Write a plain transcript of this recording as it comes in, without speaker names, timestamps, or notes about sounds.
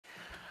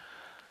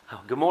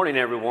Good morning,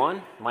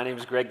 everyone. My name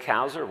is Greg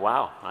Kauser.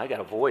 Wow, I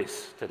got a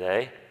voice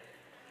today.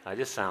 I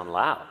just sound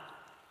loud.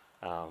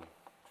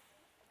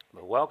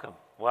 But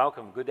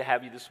welcome. Good to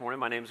have you this morning.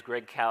 My name is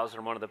Greg Kauser.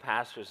 I'm one of the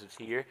pastors that's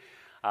here.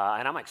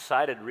 And I'm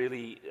excited,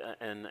 really,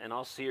 and in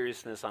all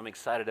seriousness, I'm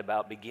excited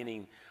about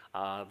beginning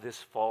this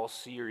fall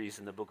series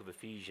in the book of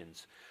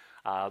Ephesians.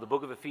 The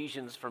book of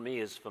Ephesians, for me,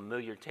 is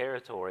familiar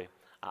territory.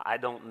 I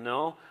don't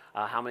know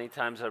how many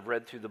times I've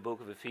read through the book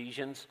of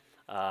Ephesians.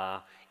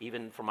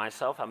 Even for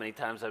myself, how many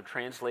times I've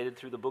translated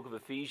through the book of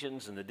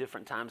Ephesians and the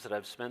different times that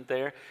I've spent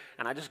there.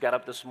 And I just got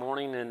up this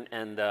morning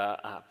and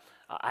I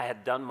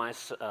had done my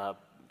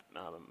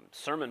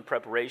sermon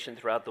preparation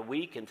throughout the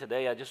week, and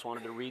today I just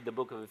wanted to read the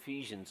book of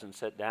Ephesians and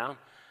sit down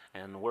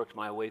and worked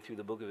my way through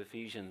the book of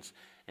Ephesians.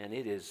 And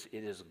it is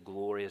a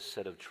glorious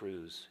set of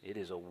truths. It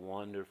is a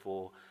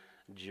wonderful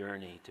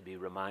journey to be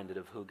reminded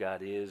of who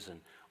God is and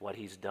what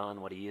He's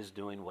done, what He is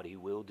doing, what He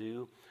will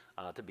do,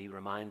 to be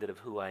reminded of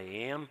who I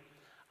am.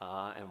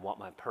 And what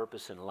my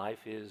purpose in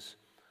life is,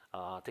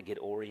 to get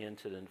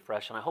oriented and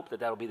fresh. And I hope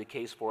that that'll be the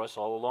case for us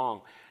all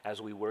along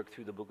as we work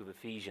through the book of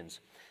Ephesians.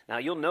 Now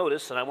you'll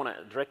notice, and I want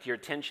to direct your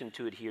attention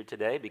to it here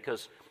today,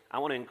 because I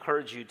want to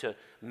encourage you to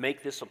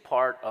make this a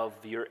part of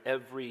your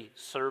every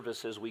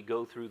service as we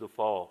go through the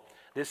fall.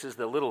 This is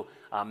the little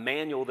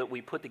manual that we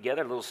put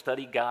together, a little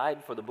study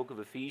guide for the book of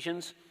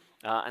Ephesians.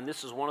 And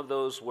this is one of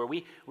those where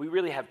we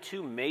really have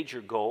two major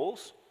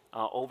goals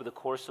over the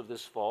course of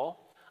this fall.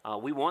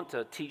 We want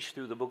to teach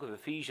through the book of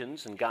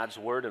Ephesians and God's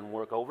Word and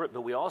work over it, but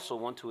we also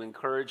want to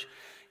encourage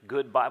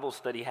good Bible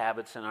study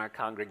habits in our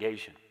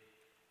congregation.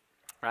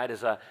 Right?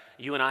 As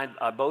you and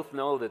I both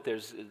know that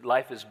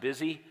life is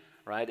busy,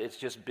 right? It's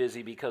just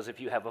busy because if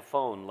you have a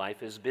phone,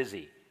 life is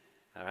busy.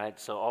 All right?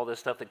 So all this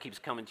stuff that keeps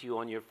coming to you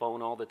on your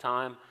phone all the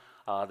time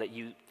that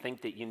you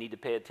think that you need to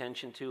pay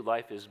attention to,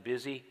 life is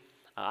busy.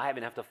 I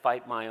even have to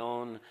fight my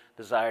own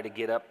desire to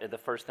get up at the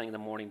first thing in the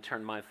morning,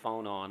 turn my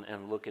phone on,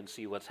 and look and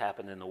see what's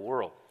happened in the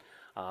world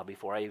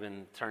before I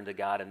even turn to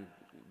God and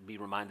be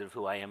reminded of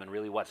who I am and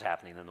really what's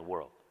happening in the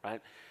world,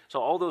 right?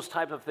 So all those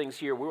type of things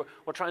here, we're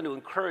trying to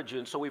encourage you,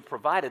 and so we've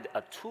provided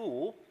a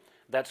tool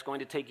that's going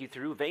to take you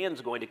through.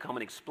 Van's going to come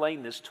and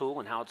explain this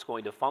tool and how it's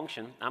going to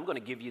function. I'm going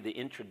to give you the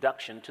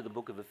introduction to the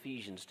book of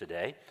Ephesians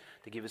today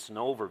to give us an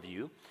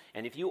overview.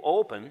 And if you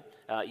open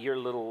your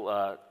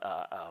little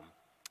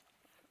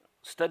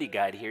study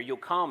guide here, you'll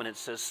come and it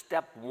says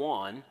step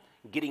 1,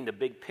 getting the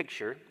big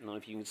picture. I don't know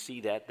if you can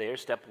see that there.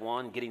 Step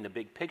 1, getting the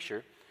big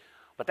picture.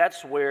 But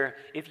that's where,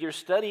 if you're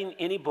studying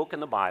any book in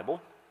the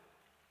Bible,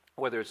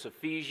 whether it's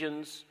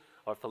Ephesians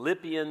or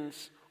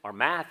Philippians or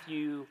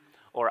Matthew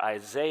or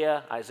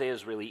Isaiah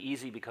is really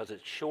easy because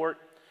it's short,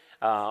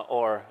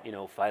 or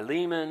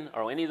Philemon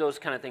or any of those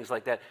kind of things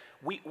like that.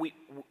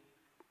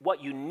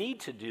 What you need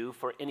to do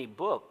for any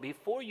book,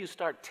 before you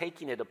start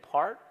taking it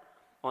apart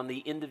on the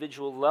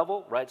individual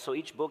level, right? So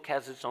each book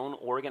has its own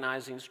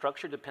organizing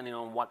structure depending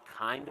on what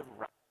kind of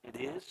writing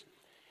it is.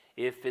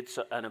 If it's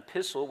an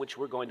epistle, which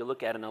we're going to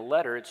look at in a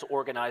letter, it's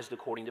organized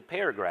according to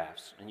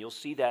paragraphs. And you'll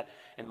see that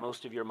in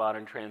most of your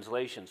modern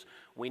translations.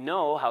 We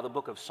know how the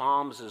book of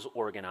Psalms is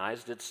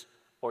organized. It's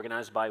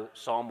organized by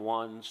Psalm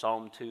 1,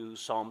 Psalm 2,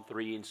 Psalm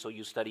 3, and so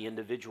you study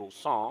individual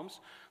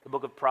psalms. The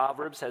book of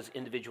Proverbs has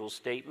individual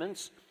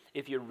statements.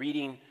 If you're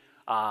reading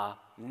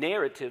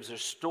narratives or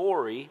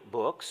story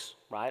books,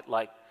 right,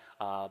 like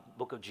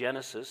book of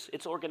Genesis,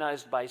 it's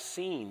organized by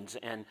scenes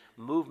and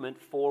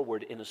movement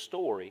forward in a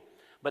story.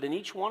 But in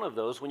each one of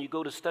those, when you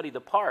go to study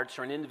the parts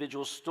or an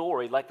individual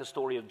story, like the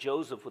story of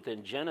Joseph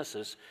within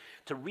Genesis,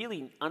 to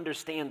really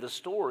understand the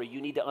story,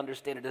 you need to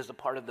understand it as a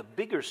part of the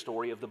bigger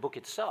story of the book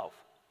itself,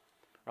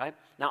 right?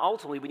 Now,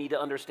 ultimately, we need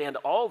to understand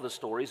all the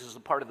stories as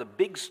a part of the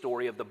big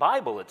story of the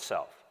Bible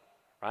itself,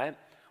 right?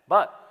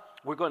 But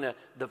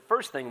the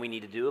first thing we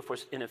need to do, of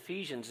course, in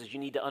Ephesians is you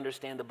need to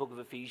understand the book of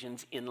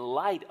Ephesians in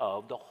light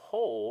of the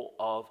whole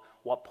of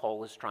what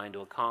Paul is trying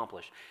to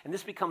accomplish. And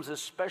this becomes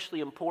especially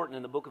important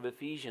in the book of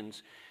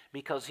Ephesians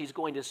because he's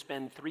going to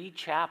spend 3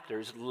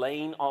 chapters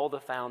laying all the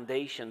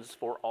foundations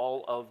for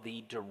all of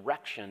the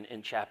direction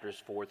in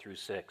chapters 4 through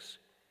 6.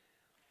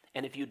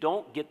 And if you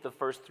don't get the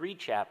first 3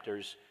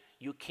 chapters,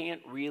 you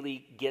can't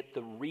really get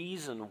the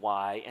reason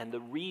why and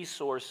the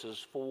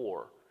resources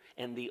for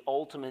and the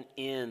ultimate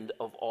end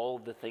of all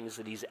of the things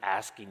that he's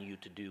asking you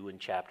to do in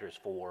chapters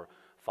 4,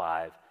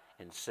 5,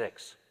 and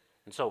 6.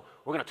 And so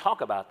we're going to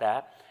talk about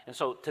that. And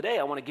so today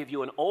I want to give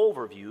you an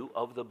overview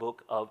of the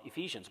book of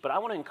Ephesians. But I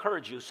want to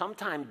encourage you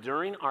sometime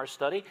during our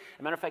study, as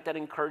a matter of fact, I'd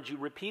encourage you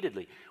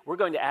repeatedly. We're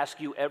going to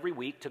ask you every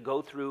week to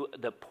go through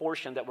the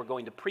portion that we're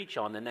going to preach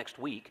on the next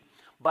week.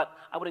 But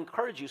I would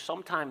encourage you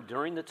sometime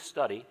during the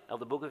study of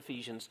the book of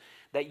Ephesians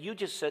that you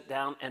just sit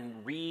down and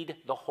read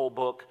the whole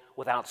book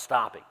without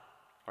stopping.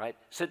 Right?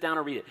 Sit down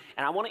and read it.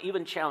 And I want to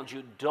even challenge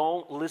you,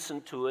 don't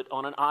listen to it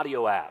on an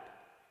audio app.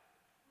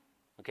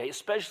 Okay?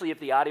 Especially if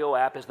the audio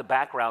app is the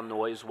background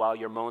noise while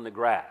you're mowing the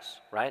grass,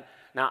 right?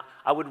 Now,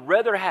 I would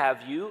rather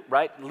have you,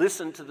 right,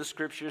 listen to the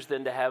scriptures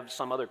than to have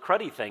some other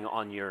cruddy thing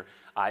on your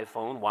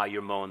iPhone while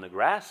you're mowing the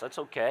grass. That's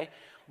okay.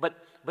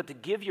 But to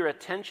give your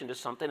attention to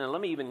something, and let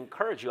me even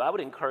encourage you, I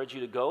would encourage you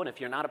to go, and if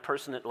you're not a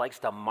person that likes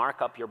to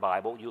mark up your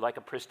Bible, you like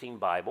a pristine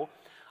Bible.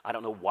 I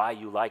don't know why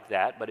you like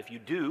that, but if you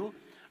do,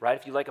 right,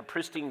 if you like a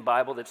pristine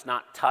Bible that's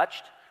not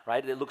touched,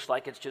 right, it looks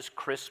like it's just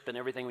crisp and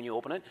everything when you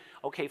open it,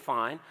 okay,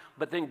 fine.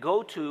 But then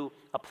go to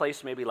a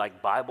place maybe like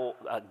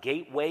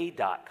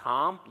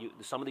gateway.com.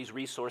 Some of these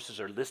resources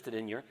are listed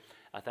in your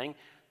thing.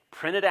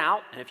 Print it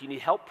out, and if you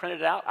need help print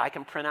it out, I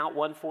can print out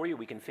one for you.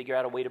 We can figure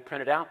out a way to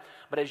print it out.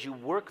 But as you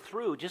work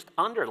through, just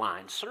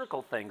underline,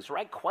 circle things,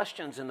 write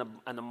questions in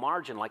the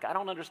margin, like, I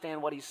don't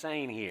understand what he's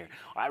saying here.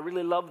 Or, I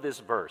really love this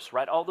verse,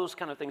 right? All those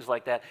kind of things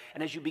like that.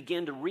 And as you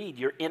begin to read,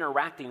 you're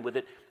interacting with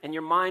it, and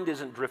your mind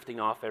isn't drifting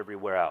off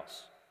everywhere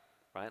else,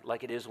 right?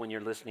 Like it is when you're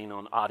listening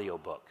on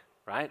audiobook,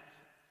 right?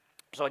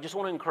 So I just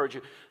want to encourage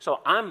you. So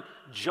I'm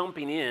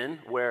jumping in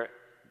where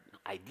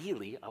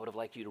ideally, I would have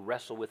liked you to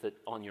wrestle with it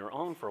on your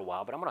own for a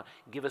while, but I'm going to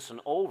give us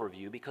an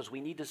overview because we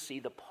need to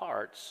see the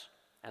parts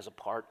as a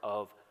part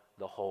of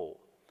the whole.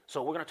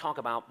 So we're going to talk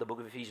about the book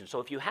of Ephesians. So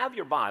if you have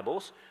your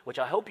Bibles, which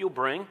I hope you'll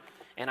bring,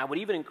 and I would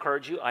even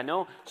encourage you, I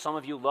know some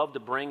of you love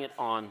to bring it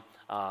on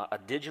a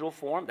digital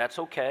form. That's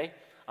okay,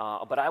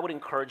 but I would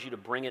encourage you to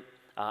bring it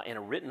in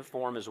a written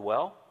form as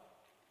well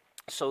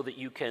so that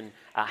you can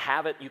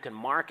have it, you can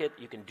mark it,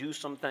 you can do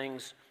some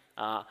things.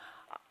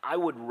 I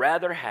would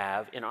rather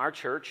have, in our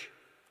church,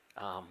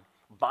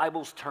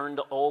 Bibles turned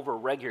over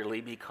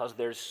regularly because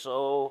they're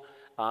so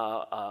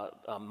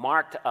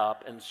marked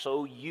up and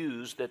so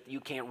used that you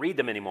can't read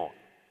them anymore.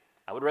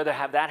 I would rather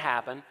have that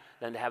happen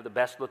than to have the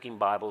best-looking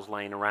Bibles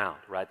laying around,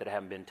 right, that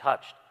haven't been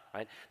touched,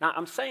 right? Now,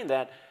 I'm saying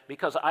that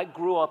because I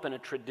grew up in a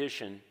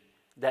tradition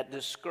that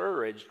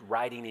discouraged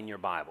writing in your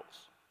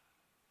Bibles,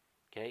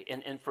 okay?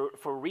 And for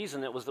a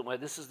reason, it was that, well,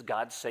 this is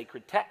God's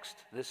sacred text.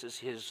 This is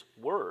His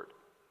Word,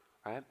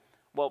 right?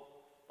 Well,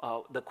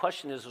 the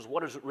question is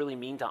what does it really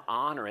mean to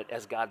honor it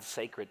as God's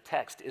sacred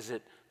text? Is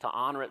it to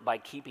honor it by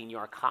keeping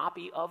your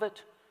copy of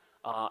it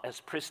as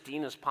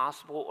pristine as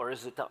possible, or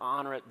is it to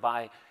honor it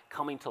by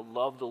coming to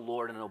love the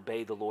Lord and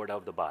obey the Lord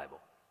of the Bible?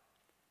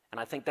 And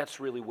I think that's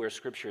really where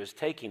Scripture is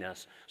taking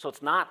us. So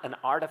it's not an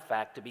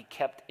artifact to be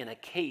kept in a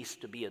case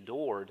to be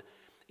adored.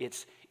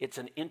 It's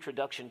an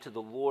introduction to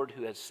the Lord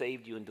who has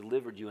saved you and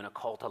delivered you in a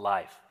call to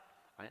life,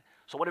 right?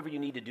 So whatever you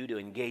need to do to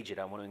engage it,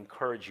 I want to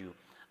encourage you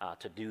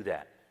to do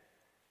that,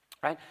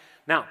 right?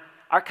 Now,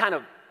 our kind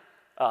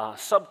of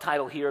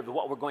subtitle here of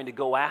what we're going to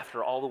go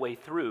after all the way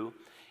through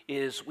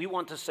is we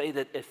want to say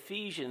that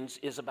Ephesians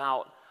is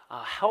about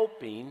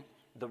helping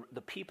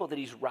the people that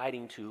he's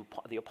writing to,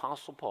 the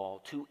Apostle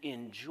Paul, to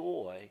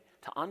enjoy,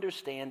 to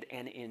understand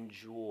and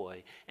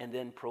enjoy, and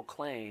then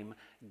proclaim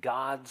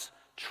God's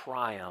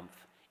triumph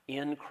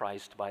in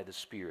Christ by the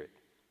Spirit.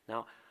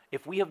 Now,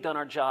 if we have done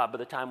our job by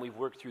the time we've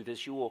worked through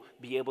this, you will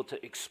be able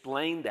to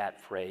explain that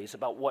phrase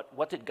about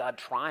what did God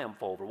triumph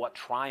over? What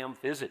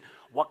triumph is it?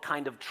 What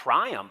kind of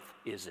triumph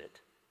is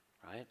it?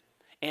 Right?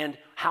 And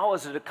how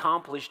is it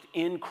accomplished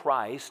in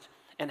Christ?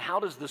 And how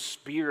does the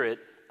Spirit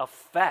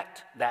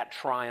affect that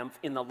triumph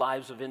in the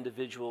lives of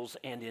individuals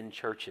and in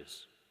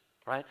churches?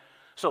 Right?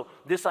 So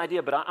this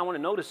idea, but I want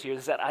to notice here,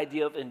 is that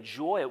idea of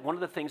enjoy it. One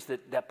of the things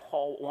that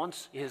Paul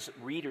wants his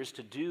readers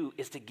to do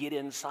is to get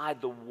inside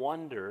the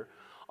wonder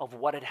of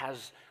what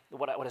has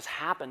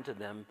happened to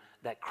them,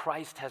 that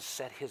Christ has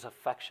set his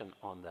affection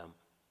on them.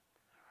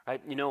 Right?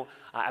 You know,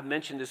 I've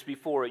mentioned this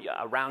before,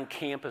 around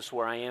campus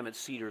where I am at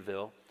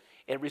Cedarville,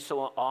 every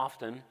so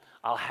often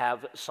I'll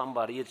have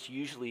somebody, it's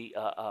usually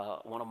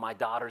one of my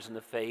daughters in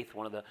the faith,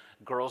 one of the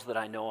girls that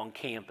I know on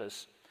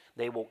campus,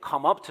 they will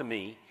come up to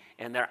me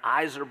and their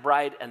eyes are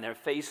bright and their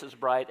face is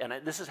bright,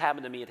 and this has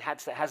happened to me, it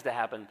has to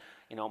happen,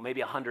 you know, maybe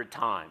 100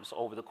 times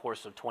over the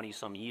course of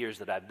 20-some years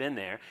that I've been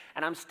there,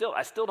 and I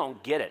still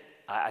don't get it.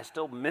 I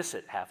still miss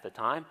it half the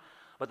time,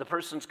 but the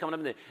person's coming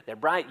up, and they're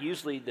bright.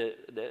 Usually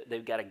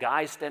they've got a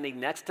guy standing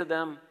next to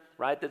them,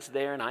 right, that's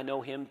there, and I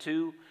know him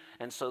too,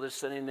 and so they're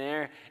sitting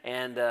there,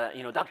 and,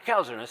 you know, Dr.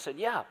 Kauser, and I said,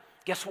 yeah,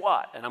 guess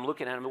what? And I'm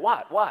looking at him,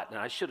 what? And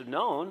I should have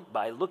known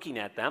by looking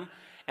at them.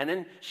 And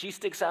then she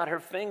sticks out her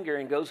finger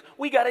and goes,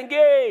 we got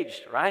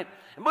engaged, right?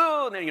 And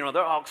boom, and, you know,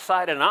 they're all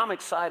excited, and I'm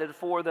excited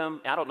for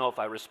them. I don't know if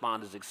I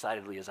respond as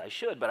excitedly as I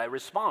should, but I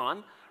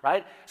respond,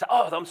 right? So,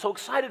 oh, I'm so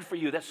excited for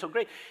you. That's so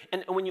great.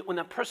 And when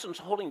that person's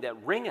holding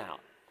that ring out,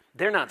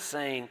 they're not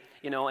saying,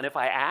 you know, and if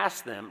I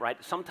ask them, right,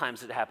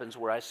 sometimes it happens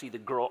where I see the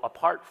girl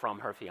apart from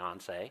her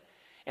fiance,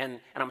 and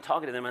I'm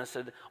talking to them, and I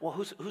said, well,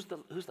 who's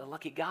the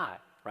lucky guy,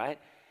 right?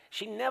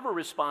 She never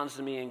responds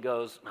to me and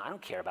goes, I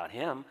don't care about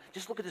him.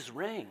 Just look at this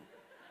ring.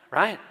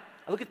 Right?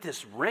 Look at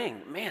this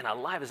ring. Man,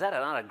 alive, is that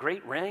not a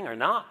great ring or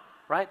not?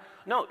 Right?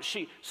 No,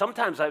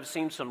 sometimes I've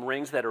seen some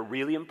rings that are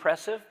really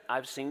impressive.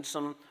 I've seen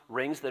some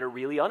rings that are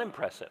really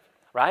unimpressive,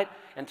 right?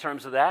 In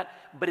terms of that.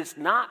 But it's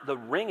not the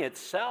ring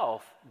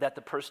itself that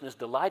the person is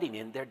delighting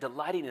in. They're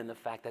delighting in the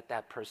fact that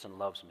that person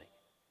loves me.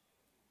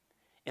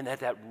 And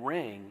that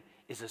ring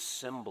is a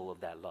symbol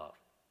of that love.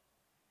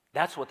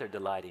 That's what they're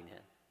delighting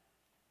in,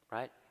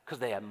 right? Because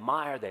they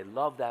admire, they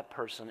love that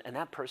person, and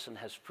that person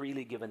has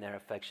freely given their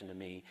affection to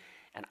me.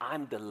 And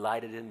I'm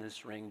delighted in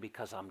this ring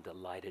because I'm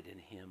delighted in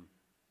him.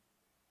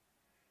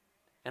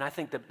 And I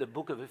think that the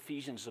book of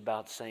Ephesians is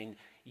about saying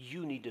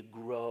you need to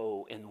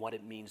grow in what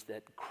it means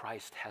that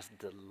Christ has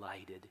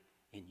delighted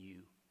in you,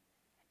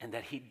 and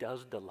that he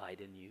does delight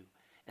in you,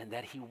 and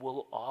that he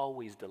will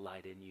always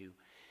delight in you,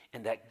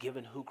 and that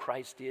given who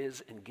Christ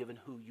is and given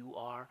who you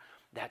are,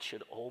 that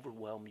should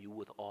overwhelm you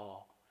with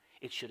awe.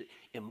 It should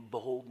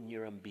embolden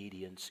your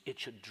obedience. It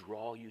should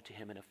draw you to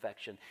him in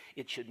affection.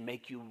 It should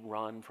make you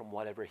run from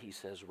whatever he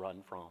says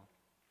run from.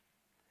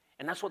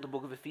 And that's what the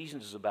book of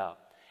Ephesians is about.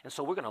 And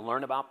so we're going to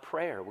learn about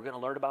prayer. We're going to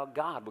learn about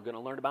God. We're going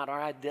to learn about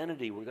our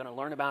identity. We're going to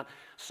learn about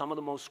some of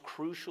the most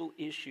crucial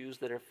issues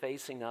that are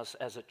facing us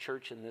as a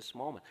church in this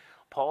moment.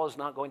 Paul is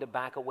not going to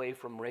back away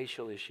from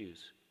racial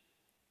issues.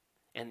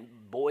 And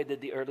boy, did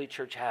the early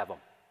church have them.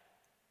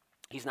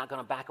 He's not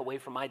going to back away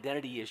from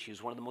identity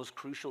issues, one of the most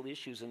crucial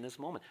issues in this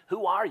moment.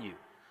 Who are you,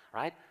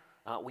 right?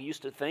 We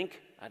used to think,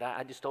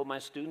 I just told my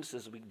students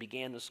as we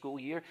began the school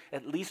year,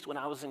 at least when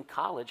I was in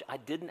college, I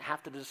didn't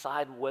have to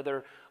decide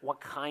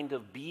what kind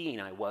of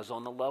being I was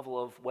on the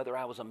level of whether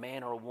I was a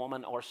man or a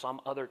woman or some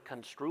other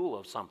construal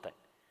of something.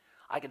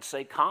 I could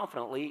say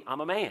confidently,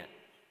 I'm a man,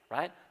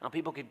 right? Now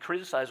people could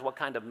criticize what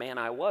kind of man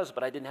I was,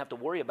 but I didn't have to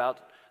worry about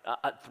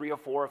 3 or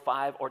 4 or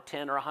 5 or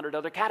 10 or 100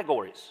 other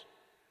categories,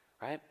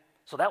 right?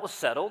 So that was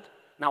settled.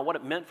 Now, what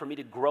it meant for me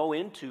to grow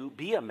into,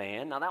 be a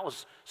man, now that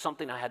was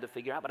something I had to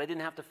figure out, but I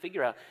didn't have to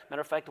figure out.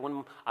 Matter of fact,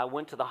 when I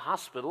went to the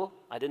hospital,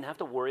 I didn't have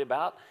to worry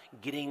about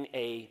getting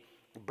a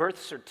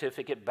birth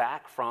certificate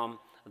back from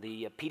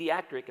the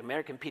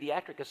American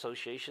Pediatric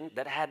Association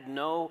that had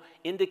no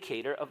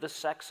indicator of the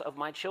sex of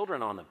my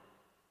children on them,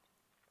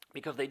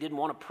 because they didn't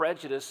want to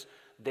prejudice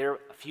their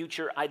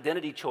future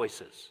identity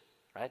choices.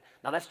 Right?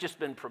 Now that's just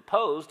been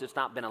proposed. It's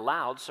not been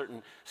allowed.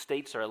 Certain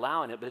states are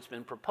allowing it, but it's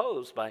been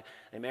proposed by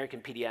the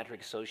American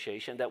Pediatric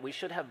Association that we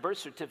should have birth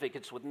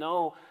certificates with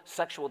no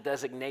sexual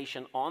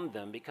designation on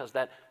them, because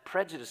that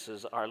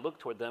prejudices are looked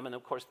toward them, and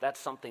of course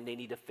that's something they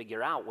need to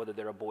figure out, whether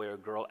they're a boy or a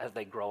girl as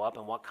they grow up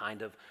and what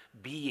kind of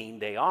being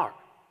they are,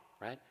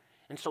 right?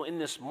 And so in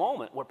this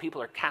moment where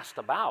people are cast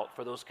about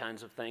for those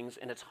kinds of things,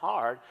 and it's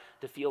hard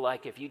to feel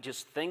like if you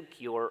just think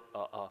you're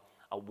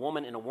a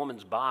woman in a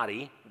woman's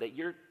body, that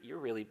you're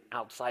really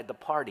outside the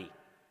party,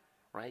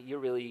 right? You're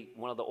really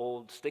one of the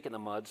old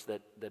stick-in-the-muds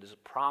that is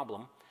a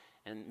problem,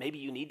 and maybe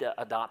you need to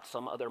adopt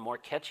some other more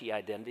catchy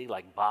identity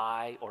like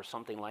bi or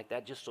something like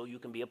that just so you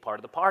can be a part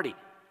of the party,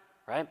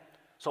 right?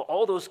 So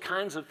all those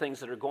kinds of things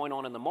that are going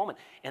on in the moment,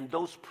 and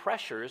those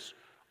pressures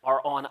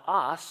are on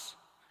us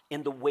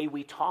in the way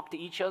we talk to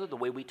each other, the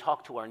way we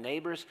talk to our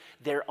neighbors.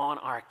 They're on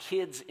our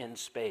kids in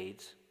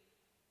spades.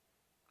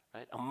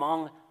 Right?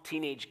 Among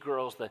teenage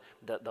girls, the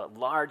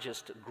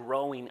largest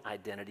growing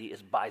identity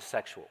is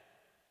bisexual.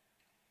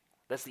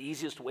 That's the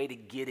easiest way to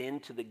get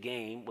into the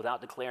game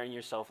without declaring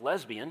yourself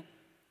lesbian.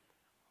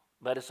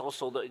 But it's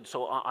also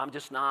so I'm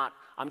just not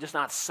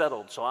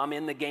settled. So I'm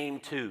in the game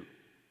too,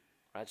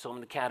 right? So I'm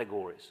in the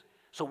categories.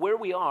 So where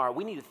we are,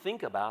 we need to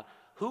think about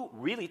who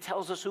really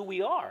tells us who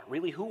we are.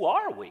 Really, who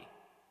are we,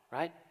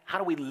 right? How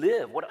do we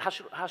live?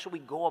 How should we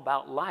go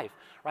about life,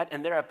 right?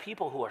 And there are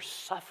people who are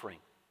suffering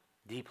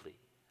deeply.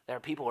 There are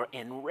people who are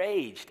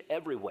enraged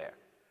everywhere,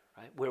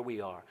 right, where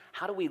we are.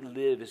 How do we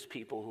live as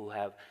people who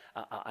have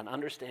an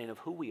understanding of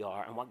who we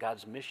are and what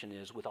God's mission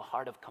is with a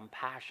heart of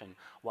compassion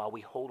while we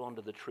hold on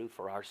to the truth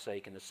for our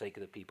sake and the sake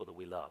of the people that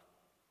we love,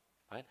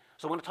 right?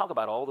 So I want to talk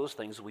about all those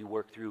things as we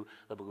work through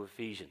the book of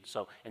Ephesians.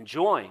 So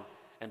enjoying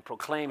and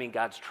proclaiming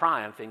God's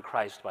triumph in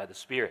Christ by the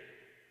Spirit.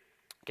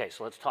 Okay,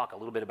 so let's talk a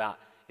little bit about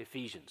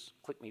Ephesians.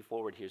 Click me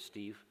forward here,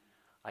 Steve.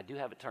 I do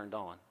have it turned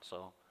on,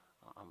 so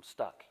I'm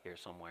stuck here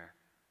somewhere.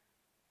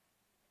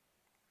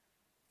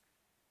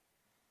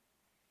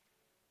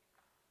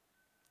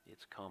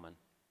 It's coming.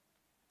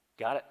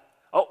 Got it?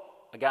 Oh,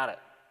 I got it.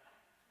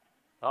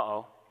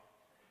 Uh-oh.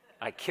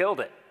 I killed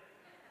it.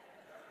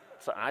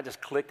 So I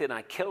just clicked it and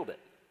I killed it.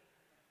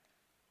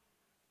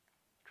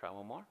 Try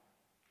one more.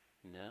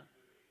 No.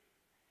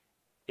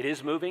 It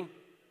is moving?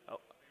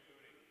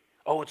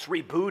 Oh, it's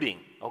rebooting.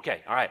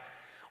 Okay, all right.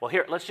 Well,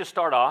 here, let's just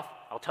start off.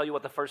 I'll tell you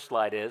what the first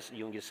slide is, and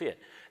you can see it.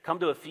 Come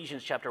to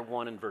Ephesians chapter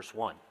 1 and verse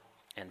 1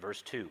 and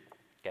verse 2.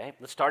 Okay,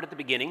 let's start at the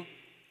beginning.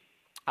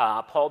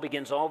 Paul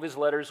begins all of his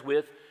letters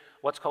with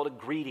what's called a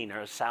greeting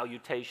or a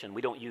salutation.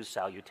 We don't use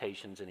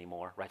salutations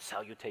anymore, right?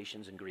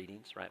 Salutations and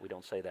greetings, right? We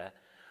don't say that.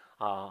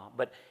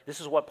 But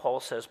this is what Paul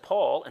says.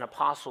 Paul, an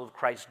apostle of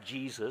Christ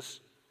Jesus,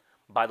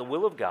 by the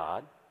will of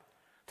God,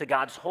 to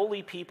God's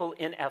holy people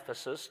in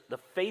Ephesus, the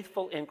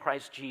faithful in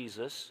Christ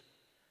Jesus,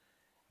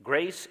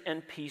 grace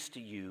and peace to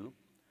you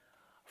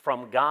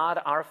from God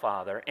our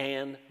Father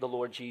and the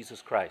Lord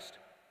Jesus Christ.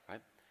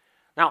 Right?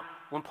 Now,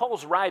 when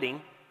Paul's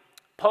writing,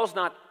 Paul's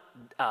not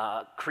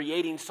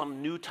creating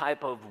some new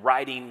type of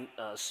writing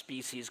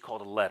species called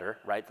a letter,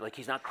 right? Like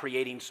he's not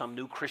creating some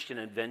new Christian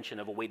invention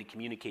of a way to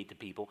communicate to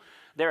people.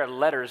 There are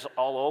letters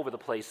all over the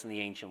place in the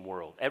ancient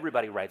world.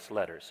 Everybody writes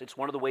letters. It's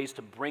one of the ways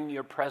to bring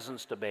your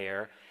presence to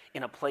bear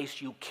in a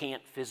place you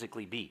can't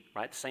physically be,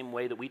 right? The same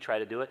way that we try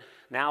to do it.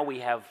 Now we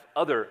have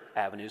other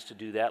avenues to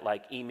do that,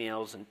 like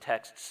emails and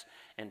texts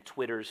and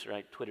Twitters,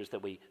 right? Twitters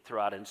that we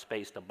throw out in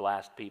space to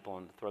blast people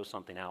and throw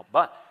something out.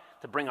 But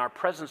to bring our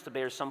presence to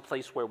bear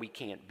someplace where we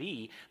can't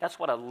be, that's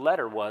what a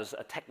letter was,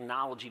 a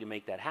technology to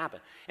make that happen.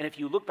 And if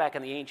you look back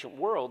in the ancient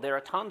world, there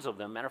are tons of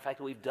them. Matter of fact,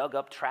 we've dug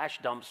up trash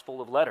dumps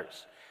full of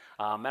letters.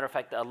 Matter of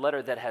fact, a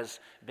letter that has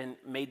been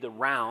made the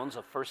rounds,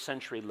 a first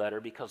century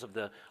letter because of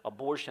the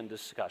abortion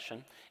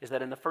discussion, is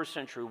that in the first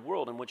century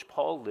world in which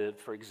Paul lived,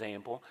 for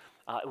example,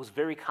 it was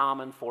very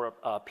common for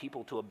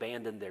people to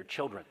abandon their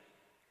children.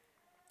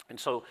 And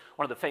so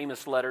one of the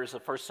famous letters, the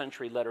first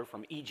century letter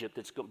from Egypt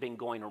that's been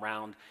going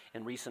around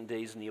in recent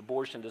days in the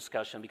abortion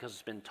discussion, because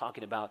it's been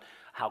talking about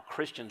how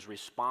Christians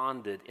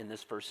responded in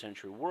this first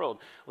century world,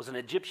 was an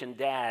Egyptian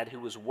dad who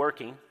was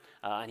working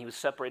and he was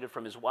separated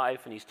from his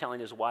wife, and he's telling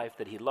his wife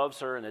that he loves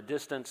her in a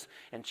distance,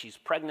 and she's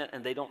pregnant,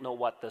 and they don't know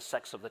what the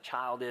sex of the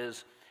child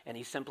is. And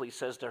he simply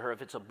says to her,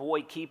 if it's a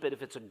boy, keep it.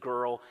 If it's a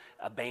girl,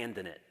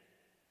 abandon it.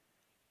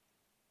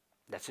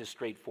 That's his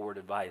straightforward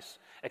advice.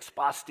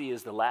 Exposti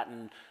is the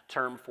Latin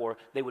term for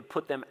they would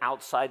put them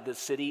outside the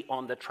city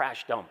on the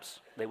trash dumps.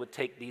 They would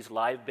take these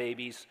live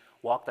babies,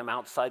 walk them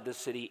outside the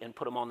city, and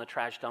put them on the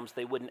trash dumps.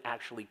 They wouldn't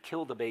actually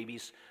kill the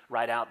babies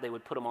right out. They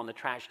would put them on the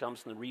trash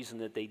dumps, and the reason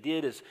that they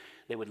did is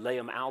they would lay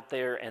them out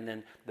there, and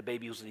then the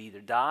babies would either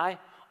die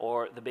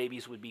or the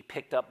babies would be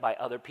picked up by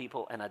other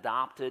people and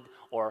adopted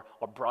or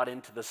brought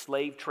into the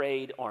slave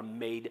trade or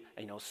made,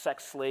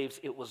 sex slaves.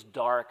 It was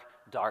dark,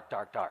 dark,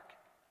 dark, dark.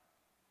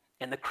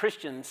 And the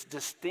Christians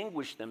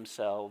distinguished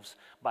themselves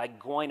by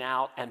going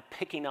out and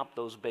picking up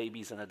those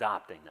babies and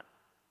adopting them,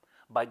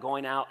 by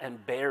going out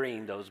and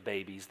burying those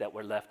babies that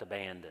were left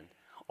abandoned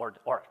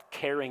or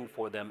caring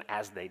for them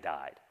as they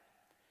died.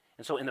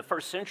 And so in the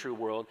first century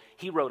world,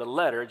 he wrote a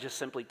letter just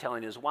simply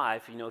telling his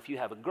wife, if you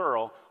have a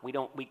girl,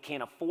 we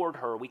can't afford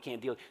her, we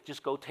can't deal,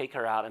 just go take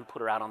her out and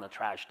put her out on the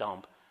trash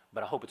dump,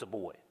 but I hope it's a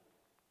boy,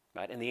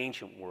 right, in the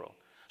ancient world.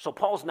 So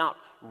Paul's not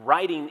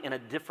writing in a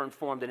different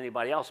form than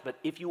anybody else, but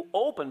if you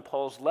open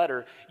Paul's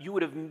letter, you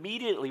would have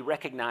immediately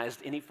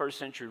recognized any first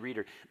century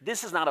reader.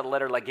 This is not a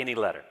letter like any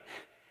letter,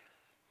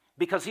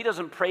 because he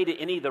doesn't pray to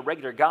any of the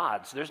regular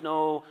gods. There's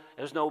no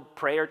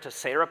prayer to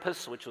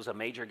Serapis, which was a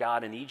major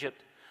god in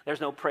Egypt.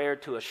 There's no prayer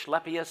to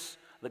Asclepius,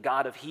 the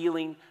god of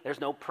healing. There's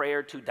no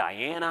prayer to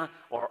Diana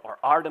or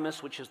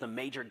Artemis, which is the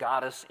major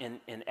goddess in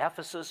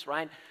Ephesus,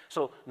 right?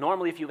 So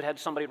normally if you had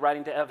somebody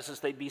writing to Ephesus,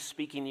 they'd be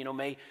speaking,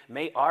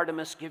 may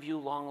Artemis give you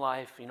long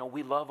life.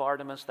 We love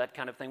Artemis, that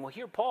kind of thing. Well,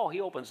 here Paul, he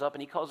opens up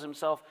and he calls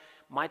himself,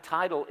 my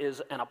title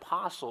is an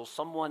apostle,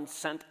 someone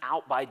sent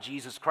out by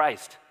Jesus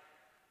Christ.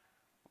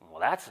 Well,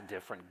 that's a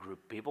different group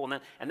of people.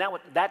 And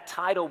that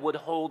title would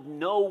hold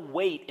no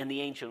weight in the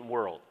ancient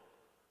world.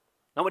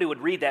 Nobody would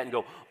read that and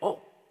go,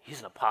 oh,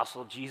 he's an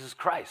apostle of Jesus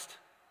Christ.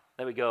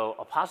 There we go,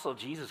 apostle of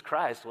Jesus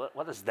Christ,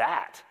 what is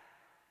that?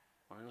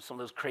 Well, some of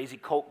those crazy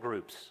cult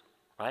groups,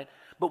 right?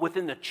 But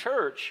within the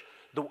church,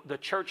 the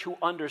church who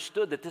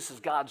understood that this is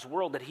God's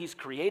world that he's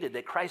created,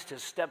 that Christ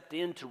has stepped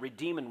in to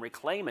redeem and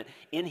reclaim it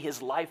in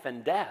his life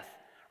and death,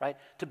 right?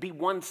 To be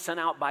one sent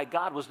out by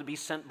God was to be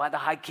sent by the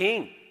high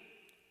king,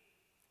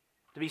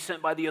 to be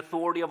sent by the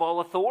authority of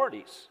all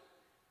authorities.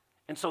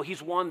 And so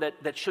he's one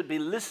that should be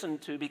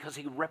listened to because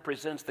he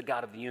represents the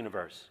God of the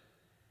universe.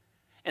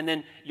 And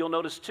then you'll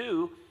notice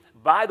too,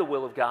 by the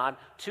will of God,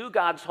 to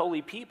God's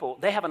holy people,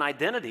 they have an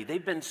identity.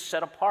 They've been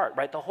set apart,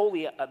 right? The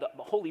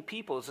holy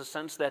people is a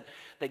sense that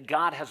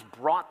God has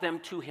brought them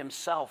to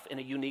himself in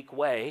a unique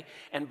way.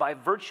 And by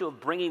virtue of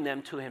bringing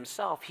them to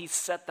himself, he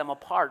set them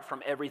apart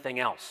from everything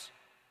else.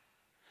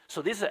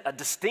 So this is a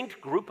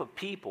distinct group of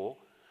people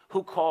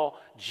who call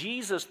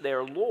Jesus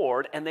their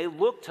Lord, and they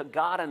look to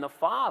God and the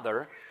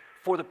Father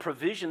for the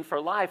provision for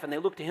life, and they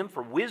look to him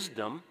for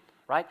wisdom,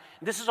 right?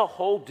 This is a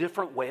whole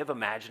different way of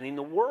imagining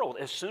the world.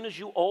 As soon as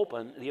you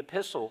open the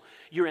epistle,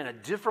 you're in a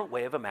different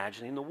way of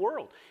imagining the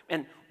world.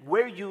 And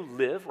where you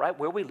live, right,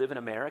 where we live in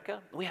America,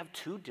 we have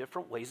two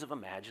different ways of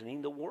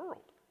imagining the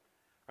world,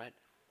 right?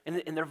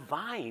 And they're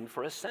vying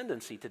for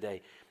ascendancy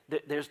today.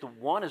 There's the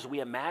one, as we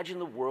imagine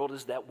the world,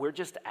 is that we're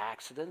just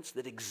accidents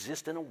that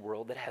exist in a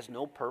world that has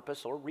no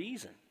purpose or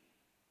reason.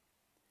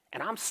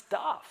 And I'm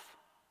stuff.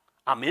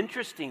 I'm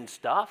interesting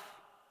stuff,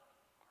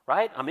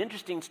 right? I'm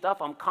interesting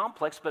stuff. I'm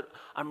complex, but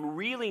I'm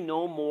really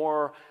no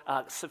more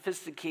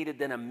sophisticated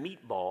than a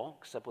meatball,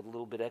 except with a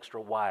little bit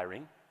extra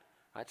wiring,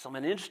 right? So I'm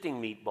an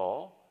interesting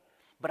meatball,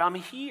 but I'm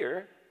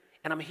here,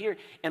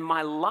 and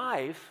my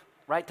life,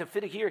 right, to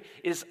fit here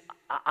is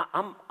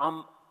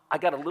I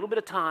got a little bit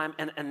of time,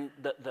 and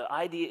the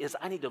idea is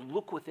I need to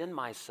look within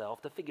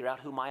myself to figure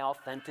out who my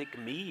authentic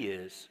me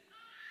is.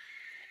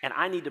 And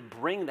I need to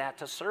bring that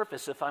to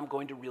surface if I'm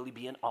going to really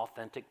be an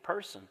authentic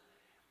person.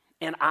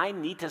 And I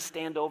need to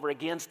stand over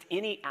against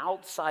any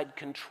outside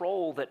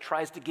control that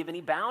tries to give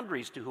any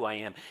boundaries to who I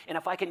am. And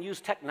if I can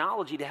use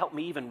technology to help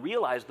me even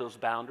realize those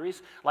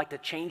boundaries, like to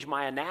change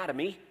my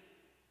anatomy,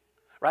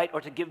 right?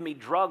 Or to give me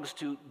drugs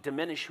to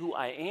diminish who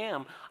I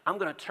am, I'm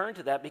going to turn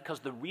to that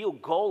because the real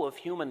goal of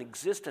human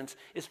existence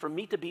is for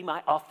me to be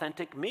my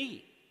authentic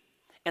me.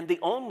 And the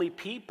only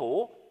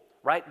people,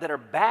 right, that are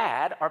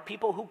bad are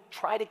people who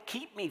try to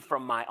keep me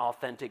from my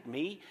authentic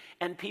me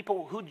and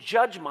people who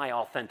judge my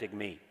authentic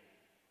me.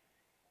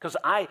 Because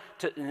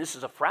and this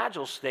is a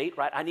fragile state,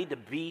 right? I need to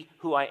be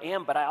who I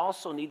am, but I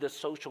also need the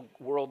social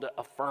world to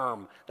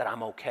affirm that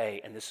I'm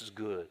okay and this is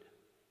good.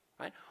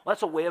 Right? Well,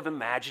 that's a way of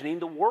imagining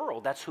the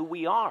world. That's who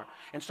we are.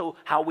 And so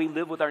how we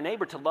live with our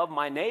neighbor, to love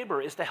my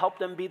neighbor, is to help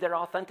them be their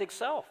authentic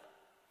self.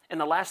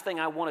 And the last thing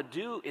I want to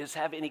do is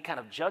have any kind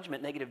of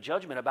judgment, negative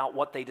judgment about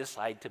what they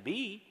decide to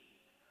be.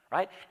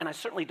 Right? And I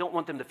certainly don't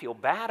want them to feel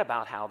bad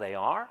about how they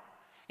are,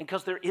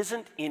 because there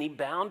isn't any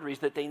boundaries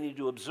that they need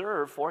to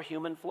observe for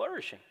human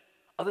flourishing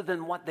other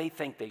than what they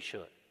think they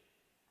should.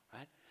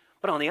 Right?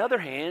 But on the other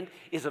hand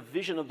is a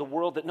vision of the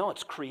world that, no,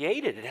 it's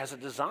created. It has a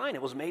design.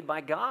 It was made by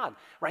God.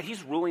 Right?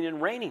 He's ruling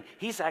and reigning.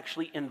 He's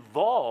actually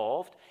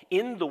involved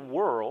in the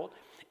world.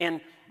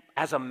 And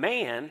as a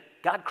man,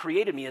 God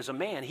created me as a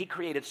man. He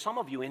created some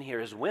of you in here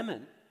as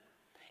women.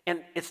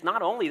 And it's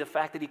not only the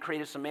fact that he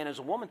created some man as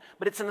a woman,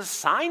 but it's an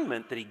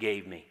assignment that he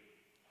gave me.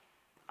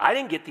 I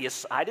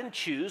didn't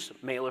choose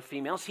male or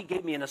females. He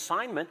gave me an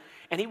assignment,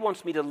 and he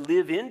wants me to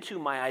live into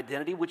my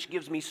identity, which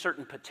gives me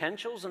certain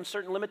potentials and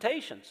certain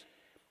limitations.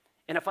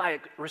 And if I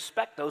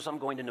respect those, I'm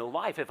going to know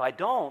life. If I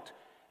don't,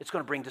 it's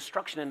going to bring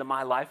destruction into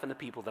my life and the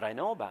people that I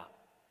know about.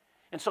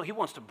 And so he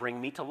wants to bring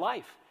me to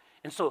life.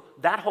 And so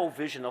that whole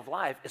vision of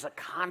life is a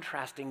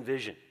contrasting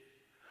vision.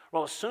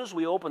 Well, as soon as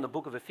we open the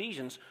book of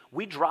Ephesians,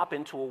 we drop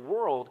into a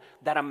world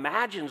that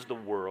imagines the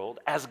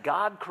world as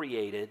God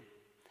created,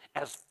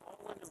 as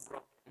fallen and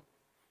broken,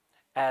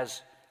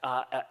 as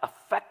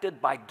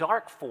affected by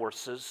dark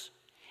forces,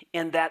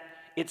 and that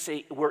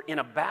we're in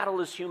a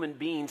battle as human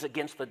beings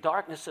against the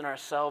darkness in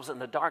ourselves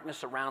and the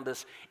darkness around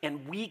us,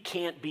 and we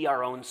can't be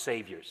our own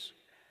saviors.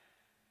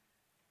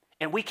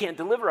 And we can't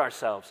deliver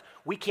ourselves.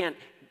 We can't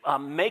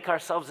make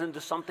ourselves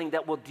into something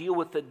that will deal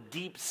with the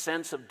deep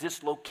sense of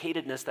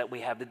dislocatedness that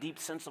we have, the deep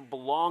sense of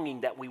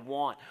belonging that we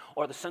want,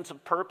 or the sense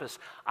of purpose.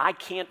 I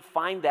can't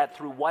find that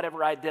through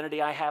whatever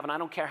identity I have, and I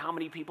don't care how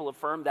many people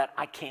affirm that.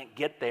 I can't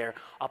get there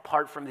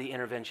apart from the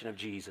intervention of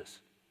Jesus.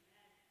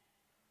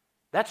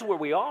 That's where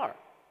we are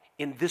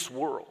in this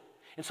world.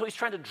 And so he's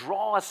trying to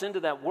draw us into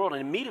that world, and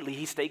immediately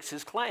he stakes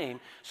his claim.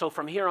 So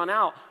from here on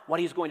out,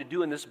 what he's going to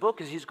do in this book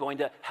is he's going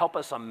to help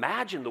us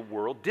imagine the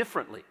world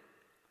differently.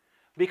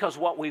 Because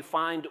what we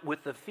find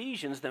with the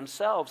Ephesians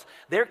themselves,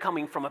 they're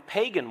coming from a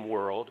pagan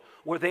world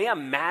where they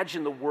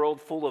imagine the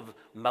world full of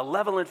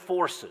malevolent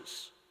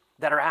forces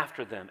that are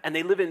after them. And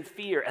they live in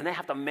fear, and they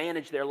have to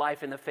manage their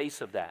life in the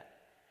face of that.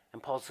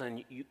 And Paul's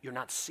saying, you're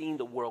not seeing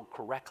the world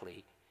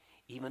correctly,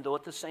 even though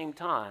at the same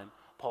time,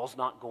 Paul's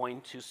not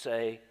going to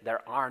say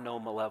there are no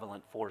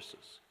malevolent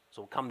forces.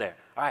 So we'll come there.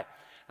 All right.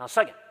 Now,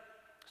 second,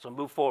 so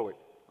move forward.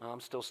 Well, I'm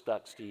still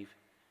stuck, Steve.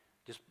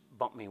 Just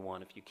bump me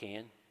one if you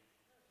can.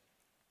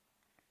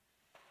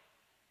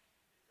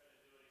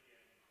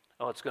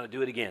 Oh, it's going to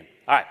do it again.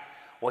 All right.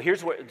 Well,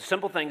 here's where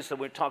simple things that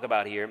we'll talk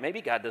about here.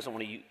 Maybe God doesn't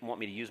want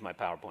me to use my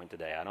PowerPoint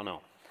today. I don't know.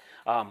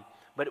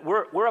 But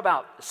we're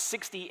about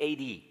 60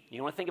 AD.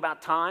 You want to think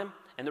about time?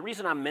 And the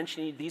reason I'm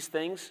mentioning these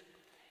things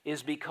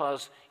is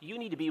because you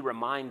need to be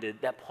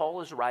reminded that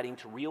Paul is writing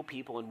to real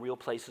people in real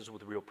places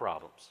with real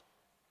problems.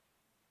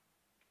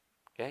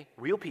 Okay?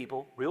 Real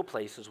people, real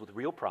places with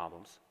real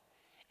problems.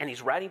 And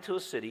he's writing to a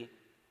city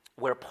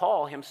where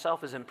Paul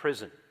himself is in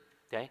prison.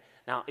 Okay?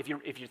 Now, if you're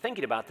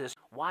thinking about this,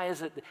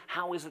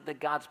 how is it that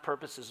God's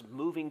purpose is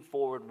moving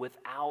forward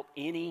without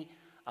any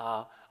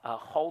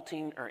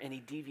halting or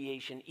any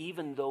deviation,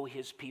 even though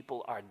his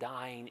people are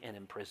dying and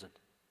imprisoned?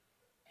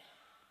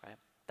 Right?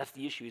 That's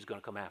the issue he's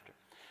going to come after.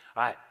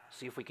 All right,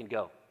 see if we can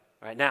go. All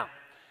right, now,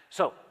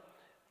 so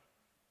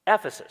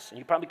Ephesus, and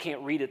you probably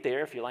can't read it there.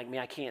 If you're like me,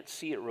 I can't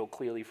see it real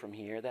clearly from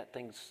here. That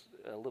thing's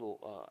a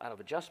little out of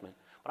adjustment.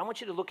 But I want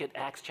you to look at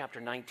Acts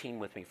chapter 19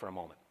 with me for a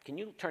moment. Can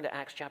you turn to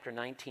Acts chapter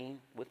 19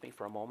 with me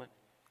for a moment?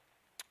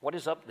 What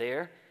is up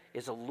there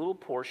is a little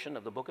portion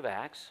of the book of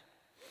Acts.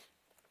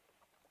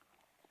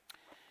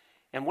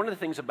 And one of the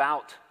things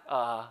about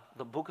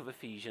the book of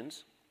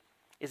Ephesians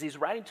is he's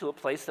writing to a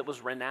place that was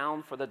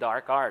renowned for the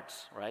dark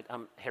arts, right?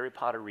 Harry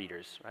Potter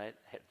readers, right?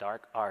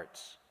 Dark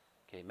arts,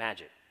 okay,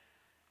 magic,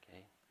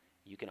 okay?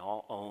 You can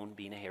all own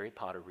being a Harry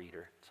Potter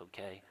reader. It's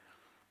okay.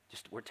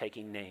 We're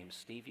taking names.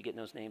 Steve, you getting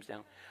those names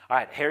down? All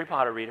right, Harry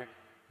Potter reader.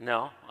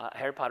 No,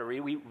 Harry Potter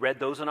reader. We read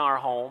those in our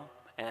home,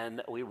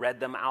 and we read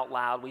them out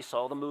loud. We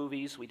saw the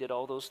movies. We did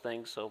all those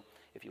things. So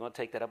if you want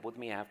to take that up with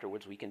me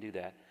afterwards, we can do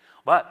that.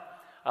 But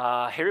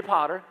Harry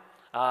Potter,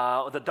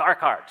 the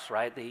dark arts,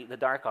 right? The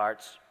dark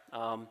arts.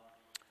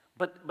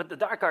 But the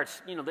dark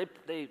arts, you know,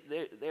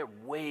 they're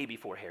way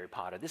before Harry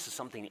Potter. This is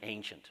something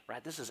ancient,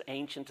 right? This is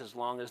ancient as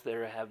long as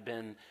there have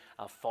been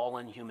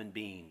fallen human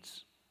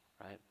beings,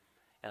 right?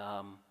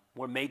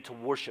 We're made to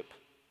worship.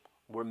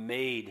 We're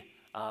made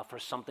for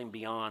something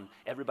beyond.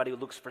 Everybody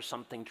looks for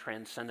something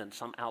transcendent,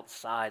 some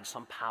outside,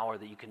 some power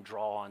that you can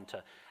draw on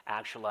to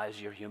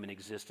actualize your human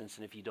existence.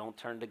 And if you don't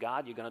turn to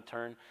God, you're going to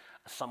turn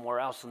somewhere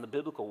else. In the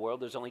biblical world,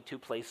 there's only two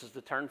places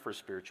to turn for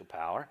spiritual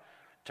power.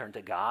 Turn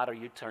to God, or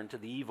you turn to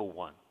the evil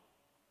one,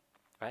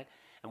 right?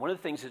 And one of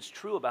the things that's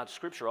true about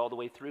Scripture all the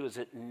way through is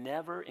it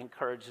never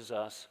encourages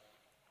us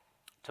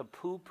to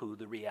poo-poo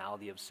the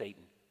reality of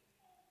Satan,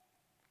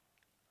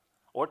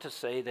 or to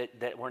say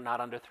that we're not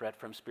under threat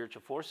from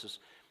spiritual forces.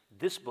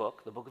 This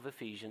book, the book of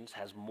Ephesians,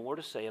 has more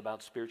to say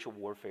about spiritual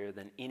warfare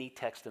than any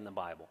text in the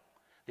Bible.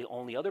 The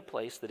only other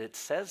place that it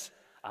says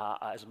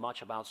as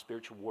much about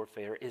spiritual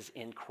warfare is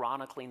in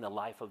chronicling the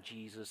life of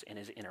Jesus and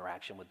his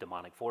interaction with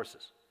demonic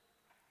forces.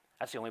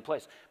 That's the only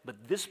place. But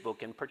this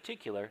book in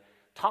particular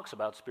talks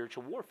about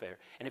spiritual warfare.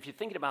 And if you're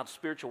thinking about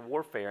spiritual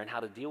warfare and how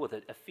to deal with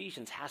it,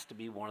 Ephesians has to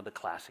be one of the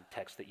classic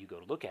texts that you go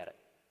to look at it,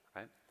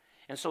 right?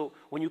 And so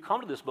when you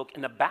come to this book,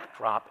 in the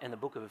backdrop in the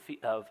book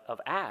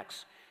of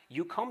Acts,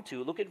 you come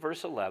to, look at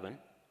verse 11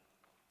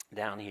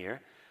 down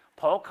here.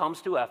 Paul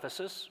comes to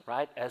Ephesus,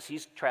 right, as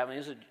he's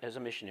traveling as a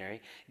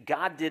missionary.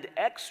 God did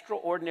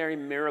extraordinary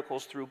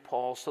miracles through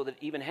Paul so that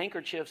even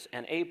handkerchiefs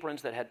and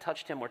aprons that had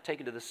touched him were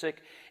taken to the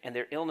sick, and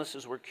their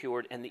illnesses were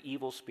cured, and the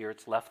evil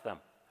spirits left them,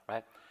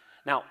 right?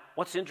 Now,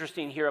 what's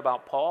interesting here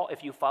about Paul,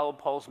 if you followed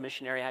Paul's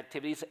missionary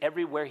activities,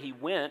 everywhere he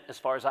went, as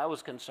far as I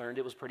was concerned,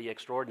 it was pretty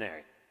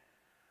extraordinary.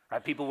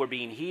 Right? People were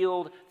being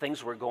healed,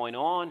 things were going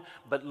on,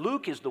 but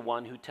Luke is the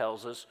one who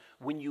tells us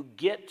when you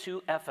get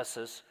to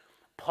Ephesus,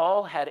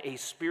 Paul had a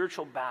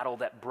spiritual battle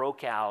that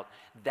broke out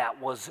that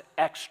was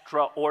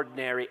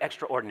extraordinary.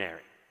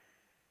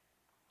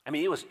 I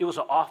mean, it was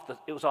off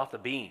the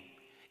beam.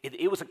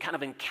 It was a kind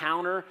of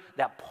encounter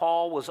that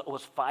Paul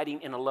was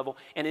fighting in a level.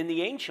 And in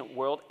the ancient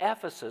world,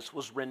 Ephesus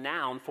was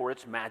renowned for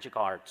its magic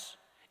arts.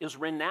 It was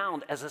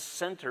renowned as a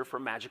center for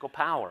magical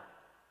power.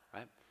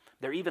 Right?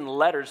 There are even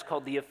letters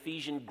called the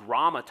Ephesian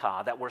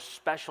grammata that were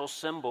special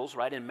symbols.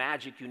 Right? In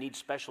magic, you need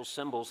special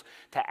symbols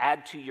to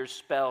add to your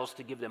spells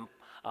to give them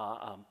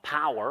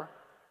power,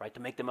 right, to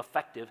make them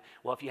effective.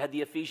 Well, if you had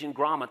the Ephesian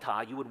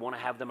grammata, you would want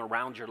to have them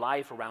around your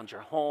life, around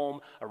your home,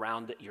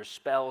 around your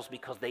spells,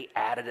 because they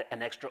added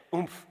an extra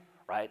oomph,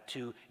 right,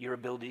 to your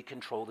ability to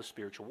control the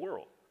spiritual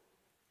world.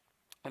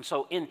 And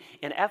so in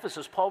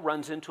Ephesus, Paul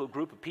runs into a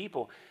group of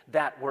people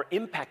that were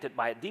impacted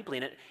by it deeply,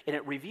 and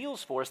it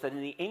reveals for us that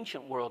in the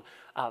ancient world,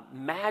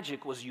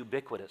 magic was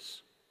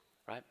ubiquitous,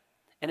 right?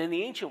 And in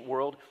the ancient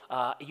world,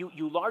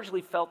 you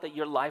largely felt that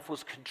your life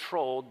was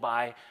controlled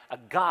by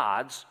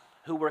gods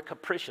who were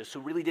capricious, who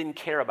really didn't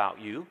care about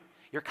you.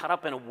 You're caught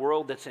up in a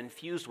world that's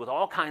infused with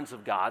all kinds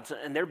of gods,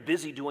 and they're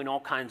busy doing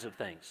all kinds of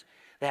things.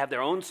 They have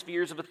their own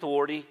spheres of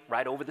authority,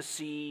 right, over the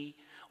sea,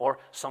 or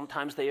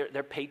sometimes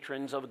they're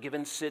patrons of a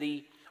given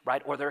city,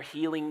 right, or they're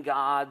healing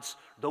gods,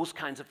 those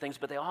kinds of things,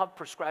 but they all have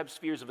prescribed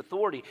spheres of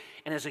authority.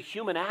 And as a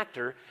human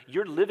actor,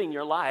 you're living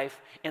your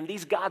life, and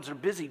these gods are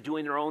busy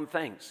doing their own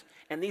things.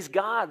 And these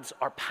gods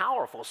are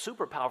powerful,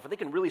 super powerful. They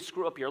can really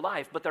screw up your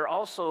life, but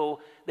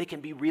they can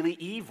be really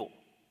evil.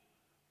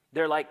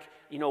 They're like,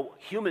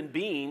 human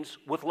beings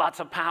with lots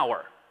of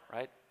power,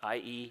 right?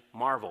 I.e.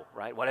 Marvel,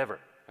 right? Whatever,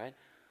 right?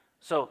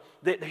 So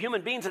the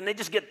human beings, and they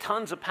just get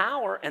tons of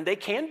power, and they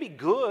can be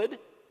good.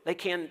 They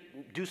can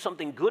do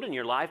something good in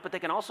your life, but they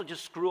can also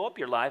just screw up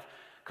your life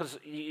because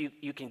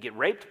you can get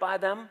raped by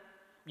them.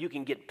 You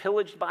can get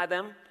pillaged by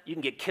them. You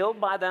can get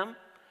killed by them.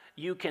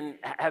 You can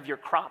have your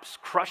crops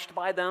crushed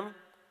by them,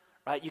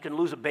 right? You can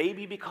lose a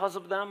baby because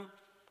of them.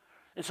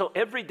 And so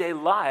everyday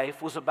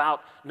life was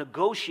about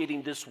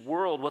negotiating this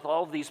world with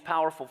all these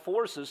powerful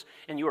forces,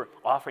 and you were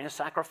offering a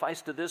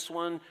sacrifice to this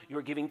one, you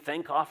were giving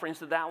thank offerings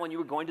to that one, you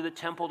were going to the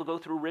temple to go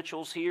through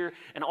rituals here,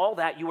 and all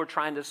that you were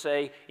trying to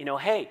say,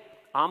 hey,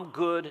 I'm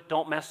good,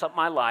 don't mess up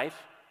my life,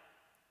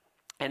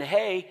 and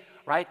hey,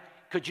 right,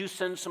 could you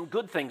send some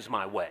good things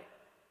my way,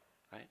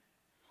 right?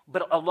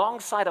 But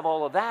alongside of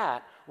all of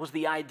that was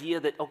the idea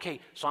that, okay,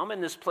 so I'm in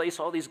this place,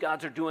 all these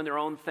gods are doing their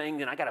own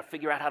thing, and I got to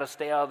figure out how to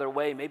stay out of their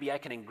way. Maybe I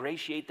can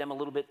ingratiate them a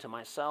little bit to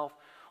myself.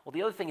 Well,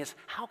 the other thing is,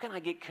 how can I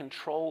get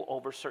control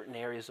over certain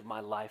areas of my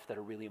life that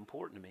are really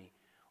important to me?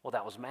 Well,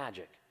 that was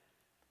magic.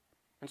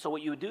 And so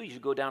what you would do is you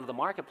go down to the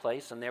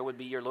marketplace, and there would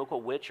be your local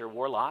witch or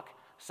warlock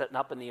setting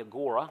up in the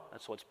agora.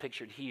 That's what's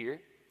pictured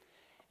here.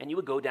 And you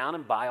would go down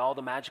and buy all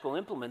the magical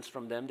implements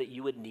from them that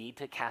you would need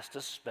to cast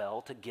a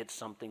spell to get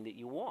something that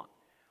you want.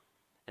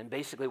 And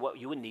basically what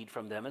you would need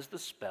from them is the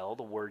spell,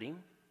 the wording.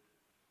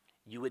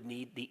 You would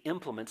need the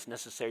implements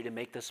necessary to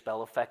make the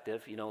spell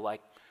effective,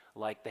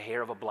 like the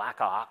hair of a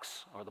black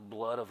ox or the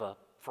blood of a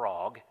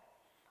frog,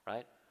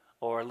 right?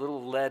 Or a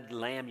little lead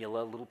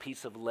lamula, a little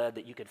piece of lead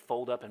that you could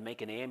fold up and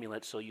make an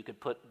amulet so you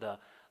could put the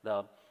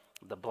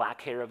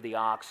black hair of the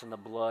ox and the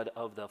blood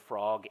of the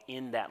frog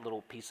in that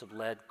little piece of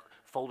lead,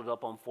 fold it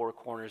up on four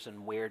corners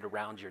and wear it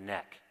around your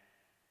neck,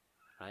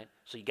 right?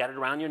 So you got it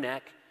around your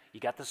neck, you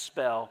got the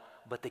spell,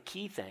 but the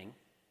key thing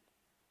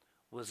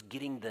was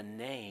getting the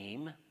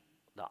name,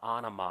 the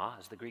anima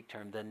is the Greek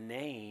term, the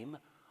name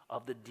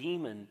of the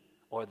demon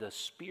or the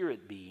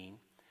spirit being,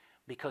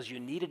 because you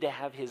needed to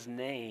have his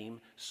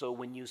name, so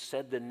when you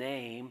said the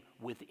name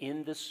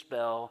within the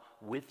spell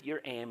with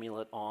your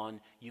amulet on,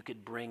 you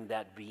could bring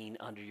that being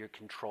under your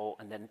control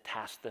and then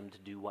task them to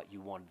do what you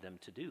wanted them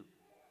to do.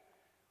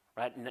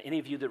 Right? And any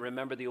of you that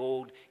remember the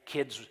old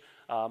kids'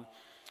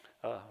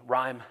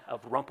 rhyme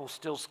of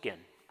Rumpelstiltskin,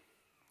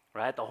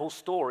 right? The whole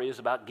story is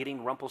about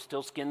getting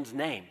Rumpelstiltskin's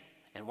name.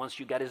 And once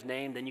you got his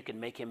name, then you can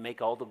make him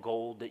make all the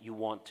gold that you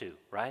want to,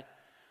 right?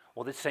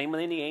 Well, the same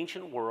in the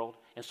ancient world.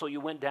 And so you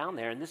went down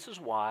there, and this is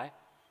why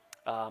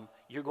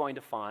you're going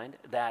to find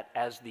that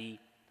as the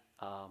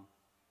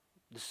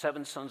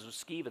 7 sons of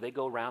Sceva, they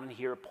go around and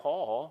hear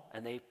Paul,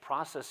 and they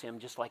process him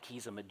just like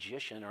he's a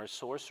magician or a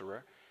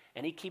sorcerer,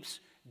 and he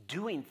keeps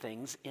doing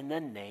things in the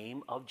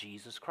name of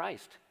Jesus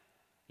Christ,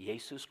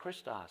 Jesus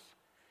Christos.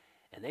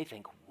 And they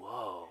think,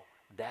 whoa,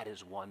 that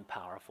is one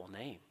powerful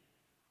name.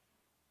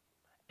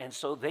 And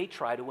so they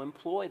try to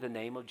employ the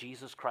name of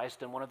Jesus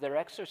Christ in one of their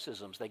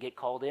exorcisms. They get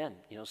called in,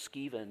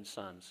 Sceva and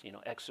Sons,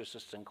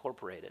 Exorcists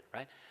Incorporated,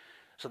 right?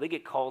 So they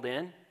get called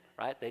in,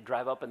 right? They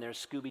drive up in their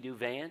Scooby-Doo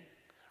van,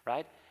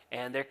 right?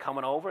 And they're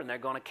coming over and they're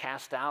going to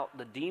cast out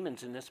the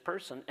demons in this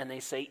person. And they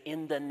say,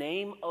 in the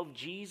name of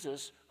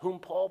Jesus, whom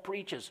Paul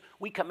preaches,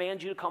 we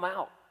command you to come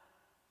out.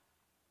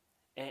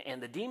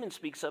 And the demon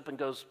speaks up and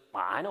goes,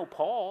 well, I know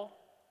Paul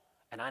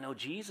and I know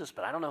Jesus,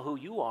 but I don't know who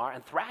you are,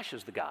 and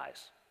thrashes the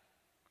guys.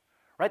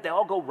 Right? They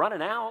all go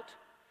running out,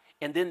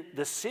 and then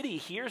the city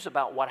hears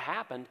about what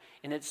happened,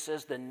 and it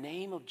says the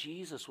name of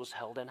Jesus was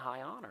held in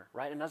high honor,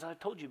 right? And as I've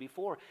told you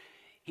before,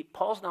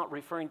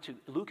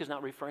 Luke is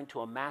not referring to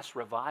a mass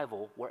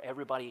revival where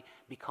everybody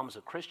becomes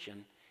a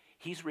Christian.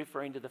 He's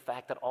referring to the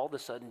fact that all of a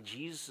sudden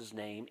Jesus'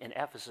 name in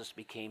Ephesus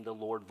became the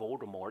Lord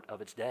Voldemort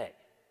of its day,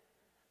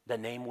 the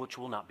name which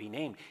will not be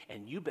named.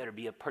 And you better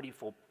be a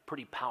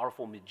pretty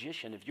powerful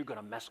magician if you're going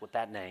to mess with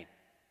that name.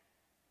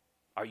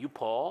 Are you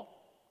Paul?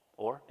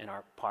 Or, in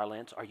our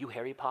parlance, are you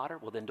Harry Potter?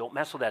 Well, then don't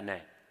mess with that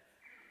name,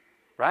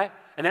 right?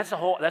 And that's the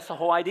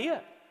whole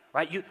idea,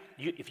 right?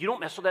 If you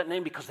don't mess with that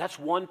name, because that's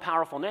one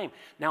powerful name.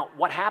 Now,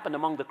 what happened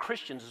among the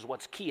Christians is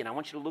what's key, and I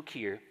want you to look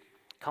here.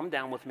 Come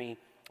down with me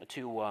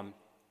to, lost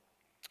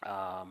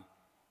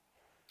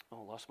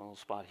my little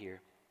spot here.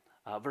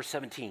 Verse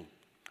 17.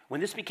 When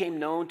this became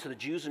known to the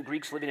Jews and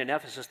Greeks living in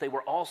Ephesus, they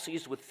were all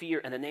seized with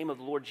fear, and the name of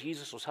the Lord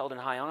Jesus was held in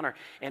high honor.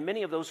 And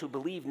many of those who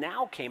believed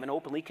now came and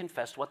openly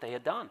confessed what they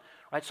had done.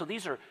 Right? So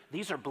these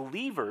are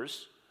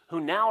believers who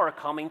now are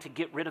coming to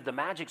get rid of the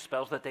magic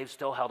spells that they've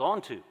still held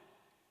on to.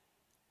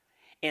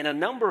 And a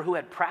number who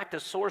had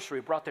practiced sorcery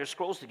brought their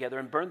scrolls together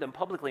and burned them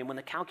publicly. And when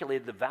they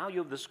calculated the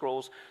value of the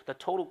scrolls, the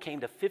total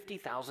came to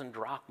 50,000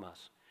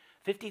 drachmas.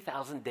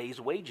 50,000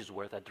 days' wages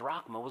worth. A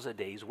drachma was a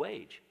day's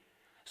wage.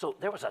 So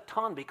there was a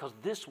ton, because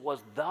this was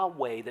the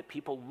way that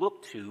people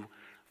looked to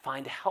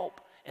find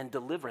help and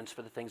deliverance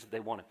for the things that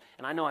they wanted.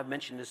 And I know I've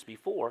mentioned this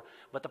before,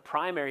 but the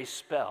primary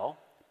spell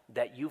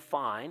that you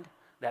find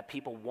that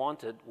people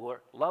wanted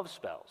were love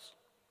spells.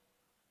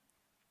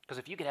 Because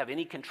if you could have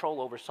any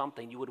control over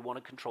something, you would want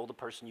to control the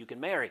person you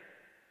can marry.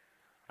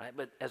 Right?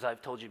 But as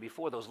I've told you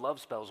before, those love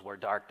spells were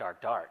dark,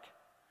 dark, dark.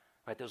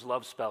 Right? Those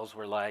love spells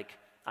were like,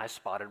 I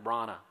spotted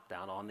Rana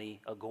down on the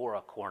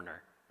Agora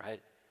corner,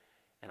 right?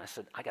 And I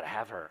said, I got to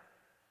have her.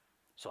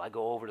 So I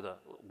go over to the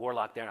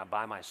warlock there and I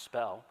buy my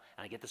spell.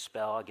 And I get the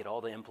spell, I get all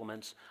the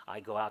implements. I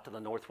go out to the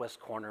northwest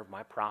corner of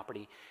my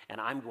property, and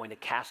I'm going to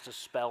cast a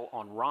spell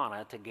on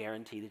Rana to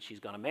guarantee that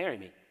she's going to marry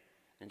me.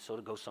 And so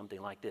to go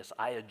something like this: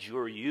 I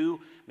adjure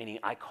you, meaning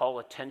I call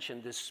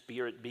attention, this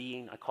spirit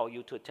being, I call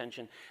you to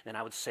attention. Then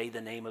I would say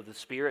the name of the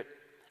spirit,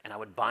 and I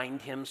would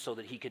bind him so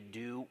that he could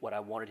do what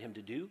I wanted him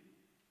to do.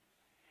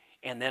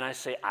 And then I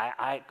say,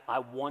 I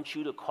want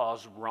you to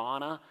cause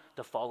Rana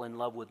to fall in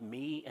love with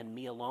me and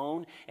me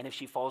alone. And if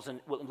she falls in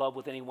love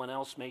with anyone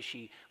else, may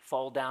she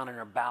fall down and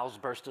her bowels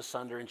burst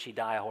asunder and she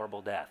die a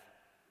horrible death.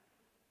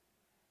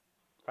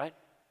 Right?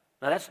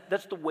 Now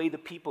that's the way the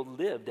people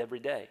lived every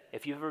day.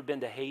 If you've ever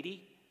been to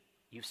Haiti,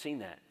 you've seen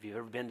that. If you've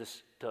ever been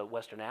to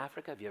Western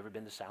Africa, if you've ever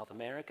been to South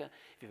America,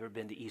 if you've ever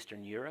been to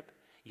Eastern Europe,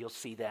 you'll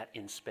see that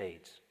in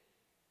spades.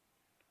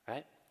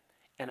 Right?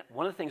 And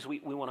one of the things we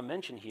want to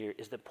mention here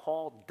is that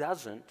Paul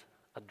doesn't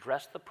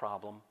address the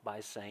problem by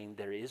saying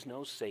there is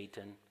no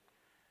Satan,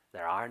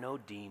 there are no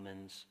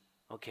demons.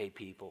 Okay,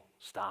 people,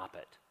 stop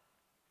it.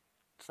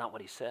 It's not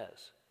what he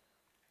says.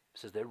 He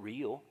says they're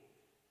real,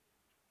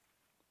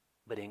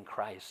 but in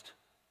Christ,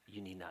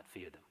 you need not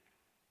fear them.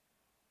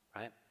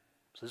 Right?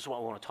 So this is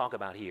what we want to talk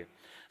about here.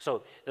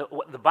 So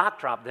the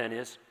backdrop then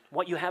is,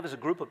 what you have is a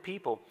group of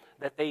people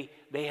that they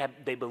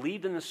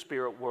believed in the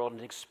spirit world and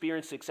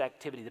experienced its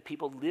activity. The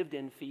people lived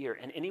in fear,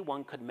 and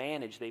anyone could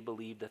manage, they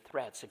believed, the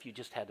threats if you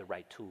just had the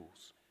right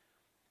tools.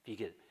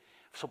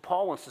 So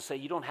Paul wants to say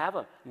you don't have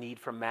a need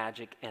for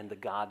magic and the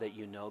God that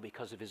you know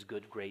because of his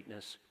good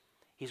greatness.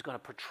 He's going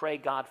to portray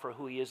God for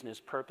who he is and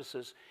his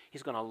purposes.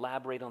 He's going to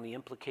elaborate on the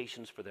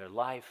implications for their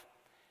life,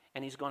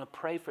 and he's going to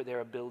pray for their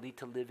ability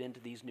to live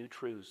into these new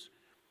truths.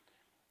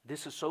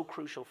 This is so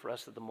crucial for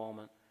us at the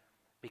moment,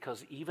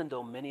 because even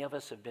though many of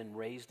us have been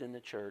raised in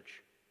the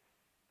church,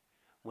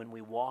 when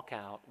we walk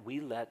out, we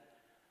let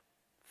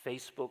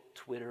Facebook,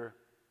 Twitter,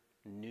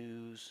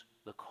 news,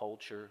 the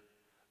culture,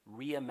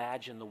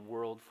 reimagine the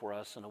world for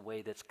us in a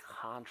way that's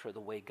contra the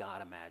way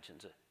God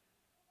imagines it.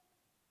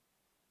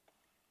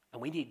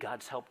 And we need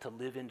God's help to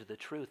live into the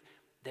truth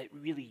that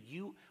really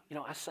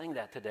I sang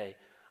that today.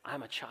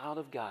 I'm a child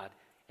of God.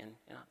 And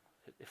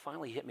it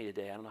finally hit me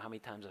today. I don't know how many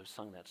times I've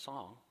sung that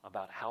song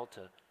about how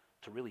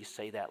to really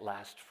say that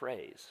last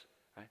phrase.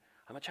 Right?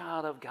 I'm a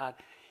child of God.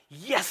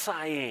 Yes,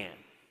 I am.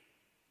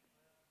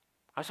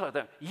 I saw it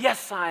there.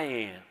 Yes, I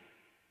am.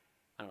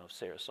 I don't know if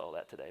Sarah saw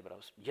that today, but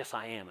yes,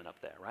 I am, and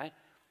up there, right?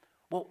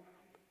 Well,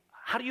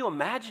 how do you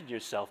imagine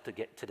yourself to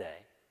get today?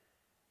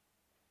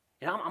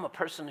 I'm a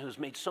person who's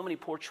made so many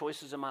poor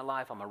choices in my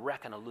life. I'm a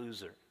wreck and a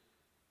loser.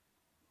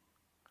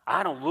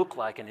 I don't look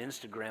like an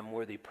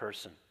Instagram-worthy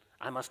person.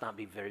 I must not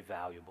be very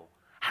valuable.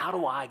 How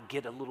do I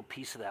get a little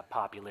piece of that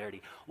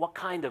popularity? What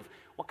kind of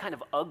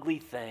ugly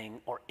thing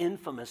or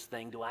infamous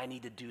thing do I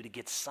need to do to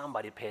get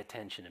somebody to pay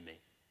attention to me?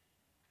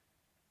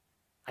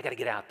 I got to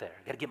get out there.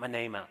 I got to get my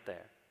name out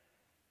there.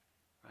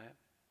 Right?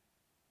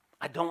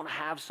 I don't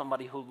have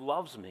somebody who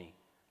loves me.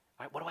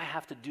 Right? What do I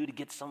have to do to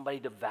get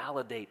somebody to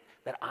validate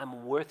that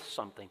I'm worth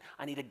something?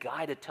 I need a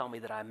guy to tell me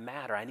that I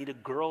matter. I need a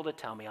girl to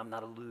tell me I'm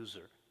not a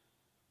loser.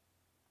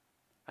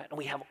 Right? And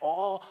we have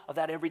all of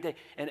that every day.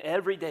 And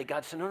every day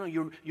God said, no,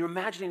 you're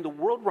imagining the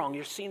world wrong.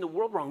 You're seeing the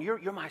world wrong.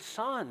 You're my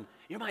son.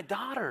 You're my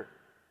daughter.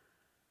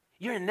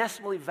 You're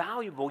inestimably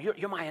valuable.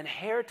 You're my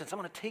inheritance. I'm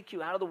going to take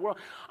you out of the world.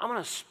 I'm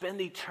going to spend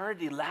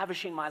eternity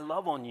lavishing my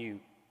love on you.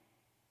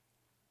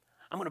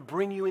 I'm going to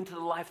bring you into the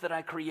life that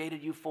I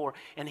created you for.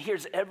 And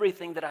here's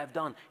everything that I've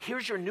done.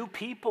 Here's your new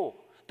people.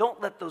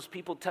 Don't let those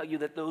people tell you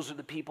that those are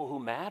the people who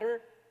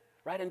matter,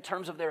 right, in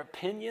terms of their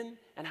opinion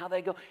and how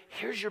they go.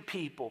 Here's your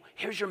people.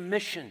 Here's your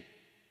mission.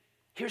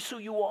 Here's who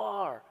you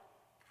are.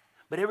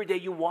 But every day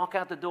you walk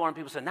out the door and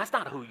people say, that's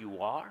not who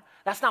you are.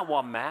 That's not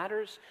what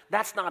matters.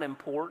 That's not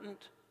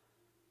important.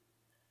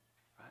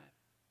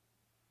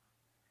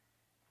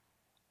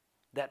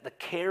 That the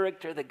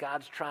character that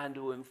God's trying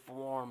to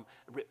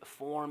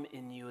form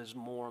in you is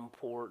more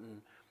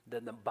important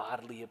than the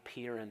bodily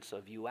appearance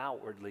of you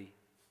outwardly.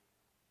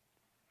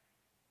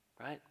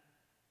 Right?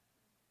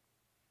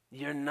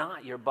 You're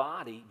not your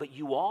body, but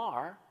you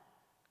are.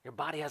 Your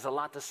body has a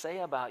lot to say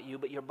about you,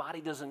 but your body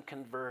doesn't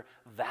confer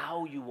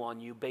value on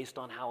you based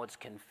on how it's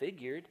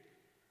configured.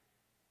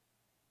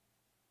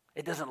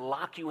 It doesn't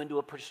lock you into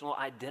a personal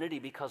identity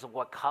because of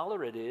what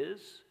color it is.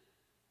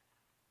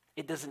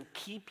 It doesn't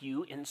keep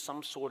you in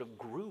some sort of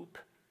group.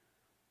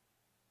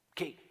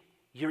 Okay,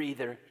 you're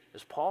either,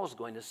 as Paul's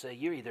going to say,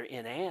 you're either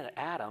in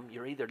Adam,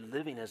 you're either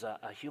living as a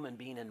human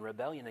being in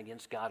rebellion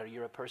against God, or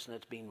you're a person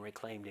that's being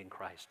reclaimed in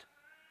Christ.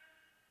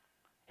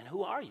 And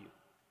who are you,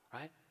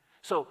 right?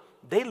 So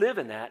they live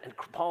in that, and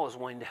Paul is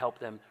wanting to help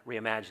them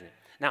reimagine it.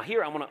 Now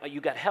here,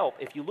 you got help.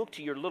 If you look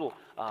to your little,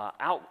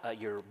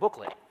 your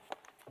booklet,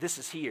 this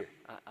is here.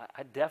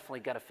 I definitely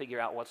got to figure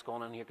out what's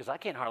going on here, because I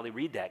can't hardly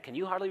read that. Can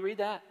you hardly read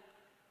that?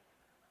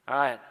 All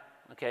right,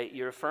 okay,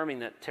 you're affirming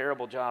that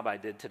terrible job I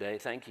did today.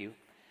 Thank you.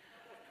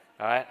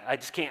 All right, I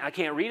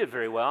can't read it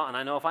very well, and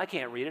I know if I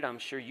can't read it, I'm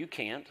sure you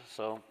can't.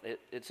 So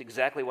it's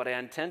exactly what I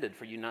intended,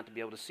 for you not to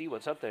be able to see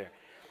what's up there.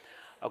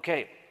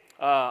 Okay,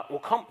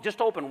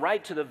 just open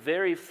right to the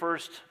very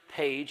first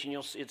page, and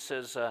it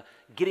says,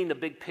 getting the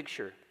big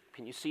picture.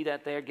 Can you see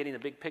that there, getting the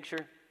big picture?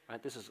 All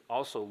right, this is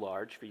also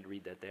large for you to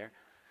read that there.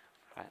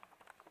 All right.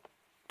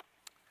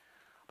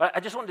 But I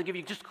just wanted to give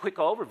you just a quick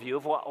overview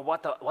of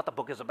what the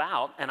book is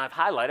about, and I've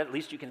highlighted, at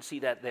least you can see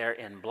that there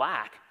in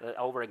black,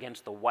 over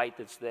against the white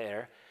that's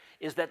there,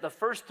 is that the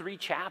first 3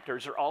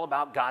 chapters are all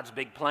about God's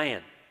big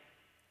plan.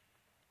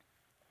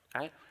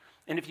 All right?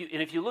 And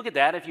if you look at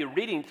that, if you're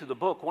reading through the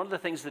book, one of the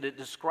things that it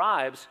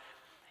describes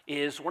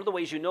is one of the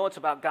ways you know it's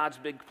about God's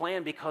big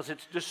plan, because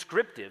it's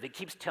descriptive. It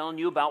keeps telling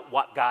you about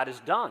what God has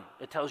done.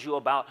 It tells you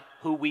about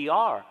who we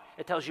are.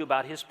 It tells you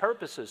about His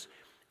purposes.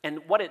 And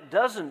what it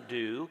doesn't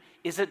do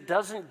is it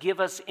doesn't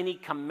give us any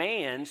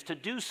commands to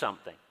do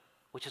something,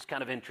 which is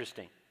kind of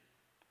interesting.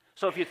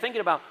 So if you're thinking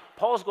about,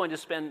 Paul's going to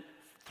spend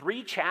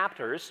 3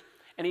 chapters,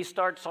 and he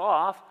starts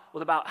off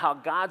with about how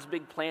God's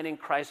big plan in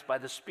Christ by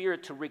the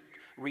Spirit to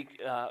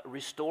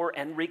restore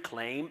and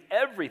reclaim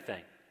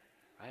everything.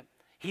 Right?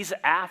 He's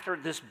after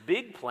this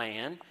big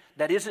plan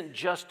that isn't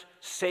just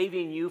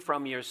saving you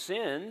from your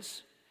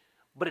sins,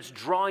 but it's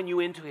drawing you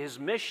into His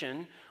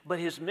mission. But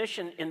His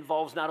mission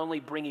involves not only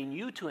bringing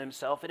you to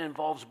Himself, it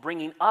involves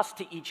bringing us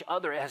to each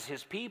other as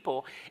His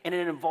people, and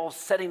it involves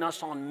setting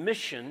us on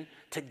mission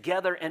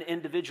together and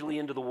individually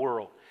into the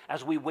world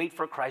as we wait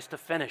for Christ to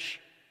finish.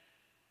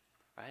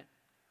 Right?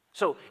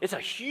 So it's a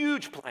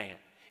huge plan.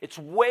 It's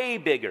way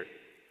bigger,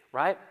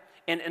 right?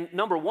 And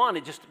number one,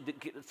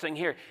 the thing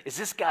here is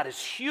this God is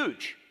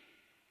huge,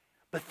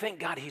 but thank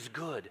God He's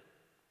good.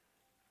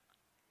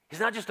 He's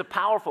not just a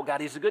powerful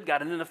God, He's a good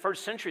God. And in the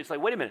first century, it's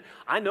like, wait a minute,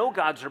 I know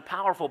gods are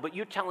powerful, but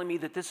you're telling me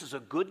that this is a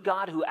good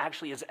God who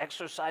actually is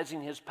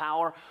exercising His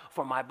power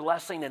for my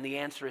blessing? And the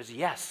answer is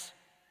yes.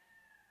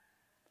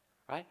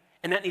 Right?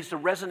 And that needs to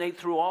resonate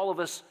through all of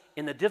us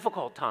in the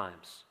difficult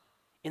times,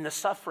 in the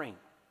suffering,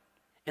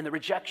 in the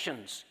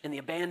rejections, in the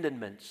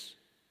abandonments,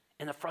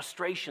 in the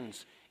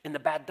frustrations, in the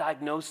bad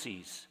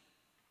diagnoses.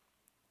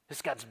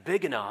 This God's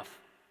big enough,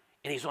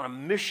 and he's on a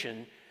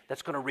mission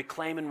that's going to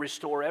reclaim and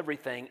restore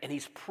everything, and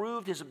he's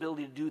proved his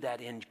ability to do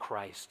that in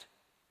Christ.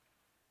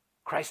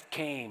 Christ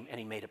came and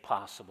he made it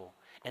possible.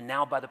 And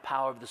now by the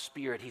power of the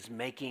Spirit, he's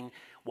making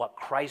what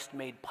Christ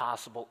made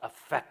possible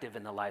effective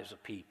in the lives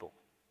of people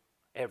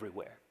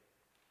everywhere.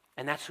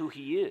 And that's who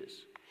he is.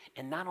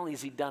 And not only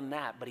has he done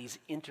that, but he's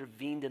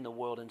intervened in the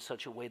world in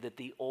such a way that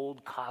the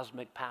old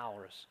cosmic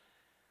powers,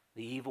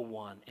 the evil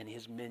one and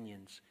his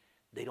minions,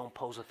 they don't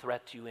pose a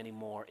threat to you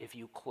anymore if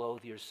you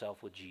clothe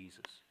yourself with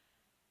Jesus.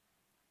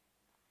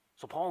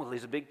 So Paul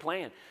lays a big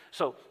plan.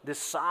 So this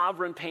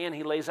sovereign plan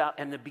he lays out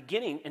in the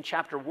beginning in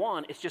chapter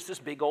 1, it's just this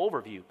big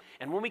overview.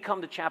 And when we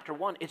come to chapter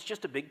 1, it's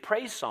just a big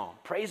praise song.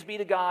 Praise be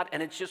to God,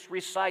 and it just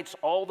recites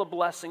all the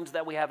blessings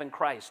that we have in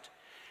Christ.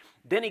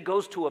 Then he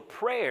goes to a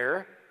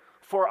prayer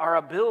for our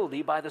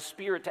ability by the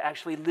Spirit to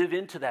actually live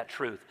into that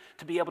truth,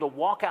 to be able to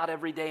walk out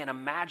every day and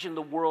imagine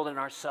the world and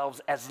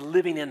ourselves as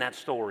living in that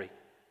story.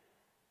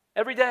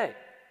 Every day.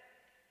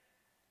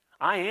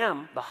 I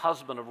am the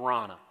husband of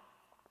Rana.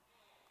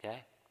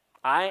 Okay?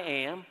 I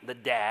am the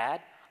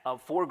dad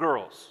of 4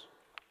 girls.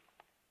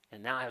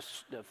 And now I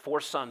have 4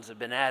 sons that have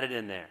been added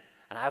in there.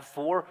 And I have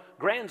 4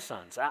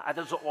 grandsons.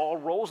 Those are all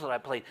roles that I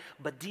played.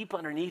 But deep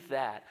underneath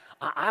that,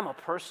 I'm a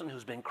person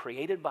who's been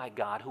created by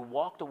God, who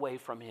walked away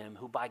from him,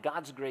 who by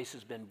God's grace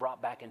has been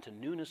brought back into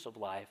newness of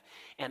life.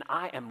 And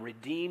I am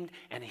redeemed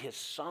and his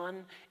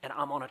son, and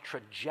I'm on a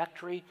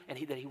trajectory and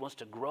that he wants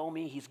to grow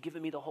me. He's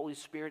given me the Holy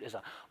Spirit as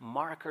a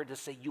marker to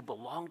say, you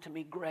belong to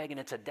me, Greg, and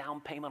it's a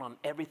down payment on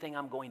everything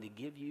I'm going to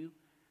give you.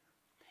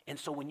 And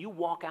so when you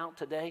walk out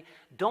today,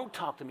 don't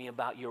talk to me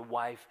about your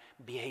wife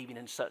behaving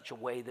in such a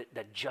way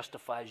that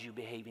justifies you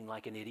behaving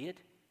like an idiot.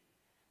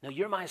 No,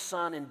 you're my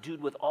son,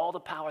 endued with all the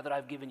power that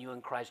I've given you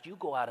in Christ. You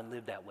go out and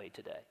live that way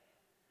today.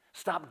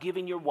 Stop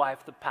giving your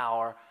wife the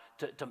power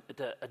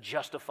to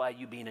justify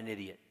you being an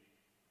idiot.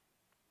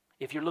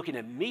 If you're looking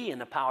at me and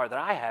the power that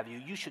I have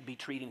you should be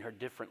treating her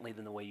differently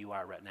than the way you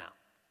are right now.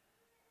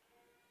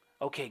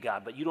 Okay,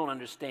 God, but you don't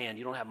understand.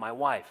 You don't have my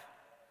wife.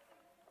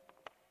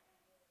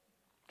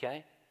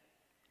 Okay?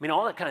 I mean,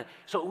 all that kind of,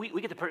 so we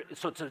get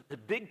the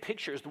big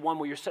picture is the one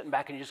where you're sitting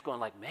back and you're just going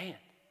like, man,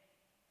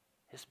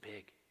 it's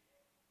big.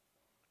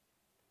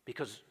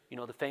 Because, you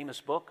know, the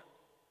famous book,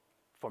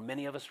 for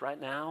many of us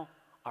right now,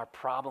 our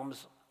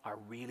problems are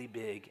really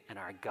big and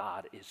our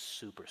God is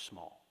super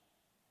small.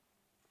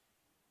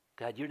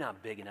 God, you're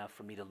not big enough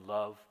for me to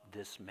love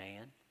this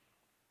man.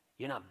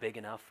 You're not big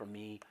enough for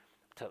me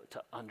to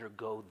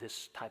undergo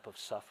this type of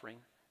suffering.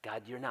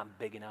 God, you're not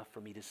big enough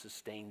for me to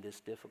sustain this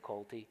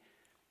difficulty.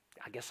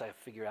 I guess I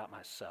figure out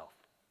myself,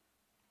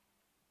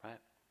 right?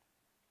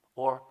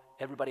 Or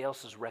everybody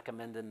else is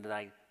recommending that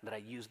I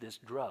use this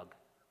drug,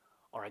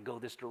 or I go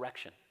this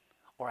direction,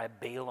 or I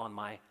bail on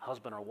my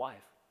husband or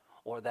wife,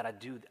 or that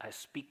I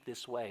speak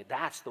this way.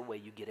 That's the way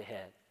you get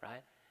ahead,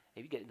 right?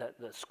 Maybe you get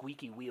the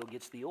squeaky wheel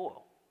gets the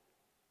oil.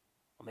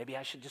 Or maybe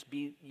I should just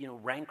be,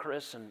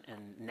 rancorous and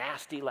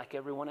nasty like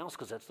everyone else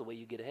because that's the way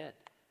you get ahead,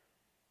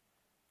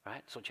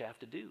 right? That's what you have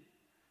to do.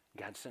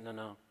 God said,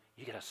 no,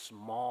 you got a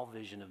small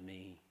vision of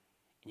me.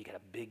 And you got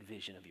a big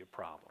vision of your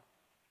problem,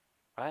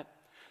 right?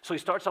 So he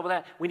starts off with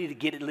that. We need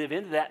to live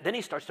into that. Then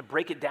he starts to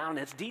break it down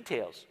in its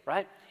details,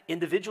 right?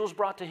 Individuals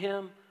brought to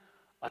him,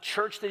 a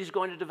church that he's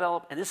going to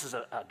develop, and this is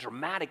a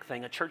dramatic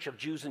thing, a church of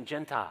Jews and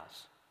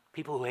Gentiles.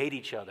 People who hate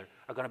each other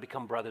are going to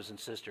become brothers and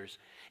sisters.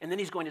 And then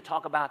he's going to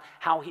talk about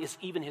how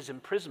even his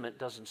imprisonment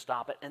doesn't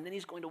stop it. And then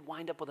he's going to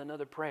wind up with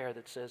another prayer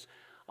that says,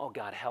 oh,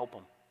 God, help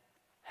them.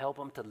 Help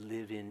them to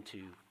live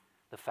into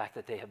the fact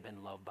that they have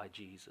been loved by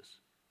Jesus.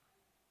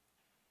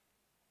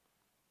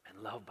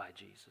 And loved by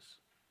Jesus,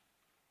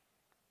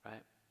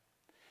 right?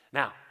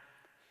 Now,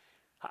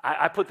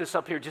 I put this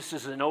up here just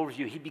as an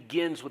overview. He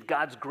begins with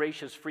God's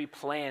gracious free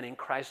plan in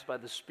Christ by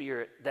the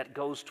Spirit that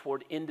goes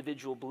toward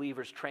individual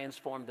believers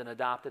transformed and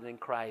adopted in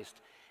Christ.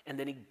 And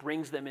then he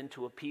brings them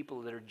into a people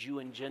that are Jew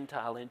and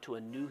Gentile, into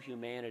a new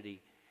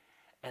humanity.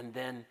 And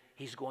then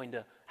he's going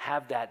to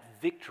have that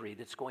victory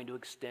that's going to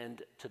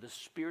extend to the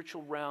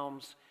spiritual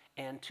realms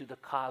and to the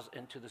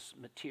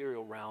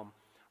material realm,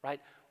 right?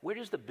 Where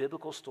does the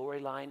biblical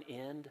storyline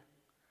end?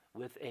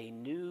 With a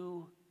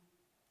new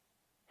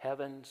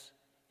heavens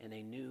and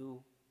a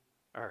new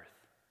earth.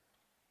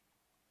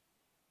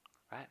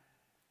 Right?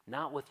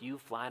 Not with you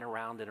flying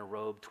around in a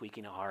robe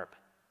tweaking a harp,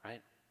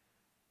 right?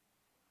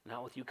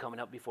 Not with you coming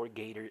up before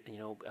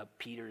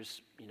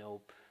Peter's,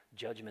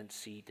 judgment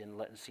seat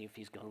and see if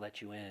he's going to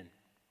let you in.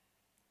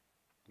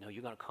 No,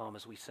 you're going to come,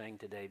 as we sang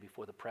today,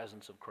 before the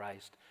presence of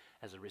Christ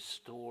as a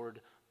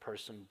restored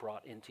person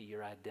brought into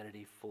your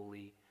identity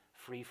fully,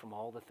 free from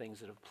all the things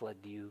that have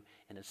plagued you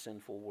in a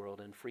sinful world,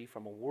 and free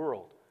from a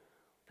world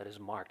that is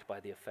marked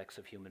by the effects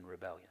of human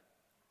rebellion.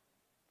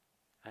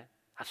 Right?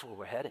 That's where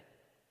we're heading.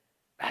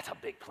 That's a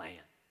big plan.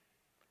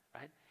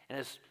 Right? And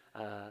as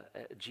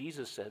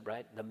Jesus said,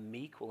 right, the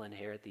meek will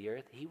inherit the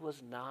earth. He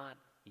was not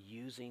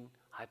using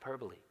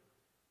hyperbole.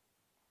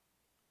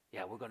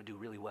 Yeah, we're going to do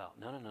really well.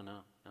 No.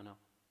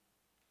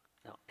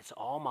 No, it's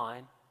all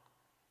mine.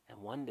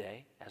 And one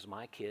day, as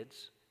my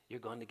kids,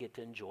 you're going to get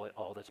to enjoy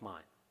all that's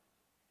mine.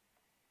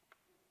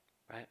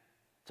 Right?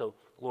 So,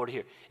 Lord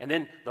here. And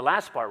then the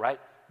last part, right?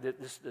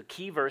 The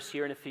key verse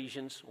here in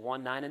Ephesians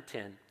 1, 9, and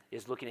 10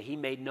 is looking at, He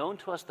made known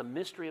to us the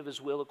mystery of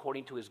His will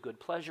according to His good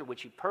pleasure,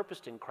 which He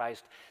purposed in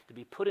Christ to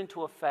be put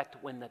into effect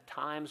when the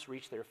times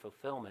reach their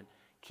fulfillment.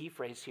 Key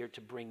phrase here,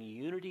 to bring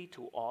unity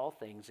to all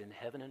things in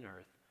heaven and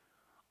earth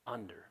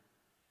under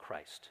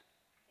Christ.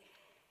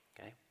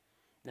 Okay?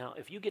 Now,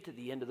 if you get to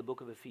the end of the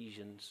book of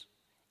Ephesians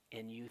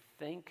and you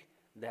think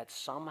that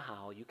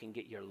somehow you can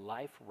get your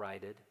life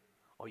righted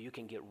or you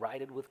can get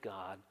righted with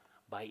God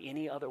by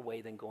any other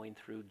way than going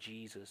through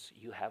Jesus,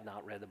 you have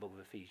not read the book of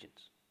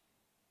Ephesians.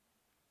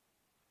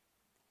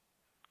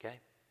 Okay?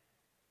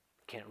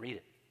 Can't read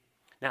it.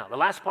 Now, the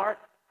last part,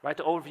 right,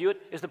 to overview it,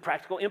 is the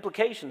practical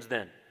implications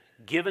then.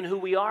 Given who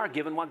we are,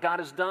 given what God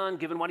has done,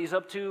 given what He's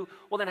up to,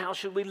 well, then how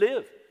should we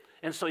live?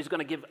 And so He's going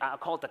to give, I'll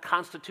call it the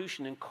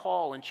constitution and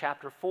call in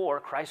chapter 4,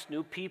 Christ's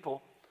new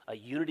people, a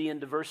unity and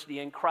diversity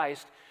in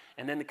Christ,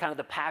 and then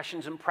the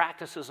passions and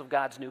practices of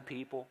God's new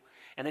people.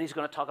 And then He's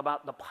going to talk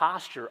about the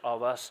posture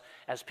of us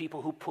as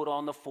people who put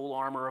on the full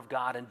armor of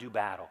God and do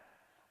battle,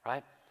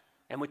 right?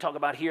 And we talk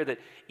about here that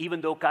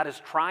even though God has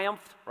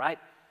triumphed, right,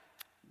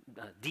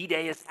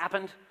 D-Day has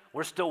happened,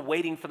 we're still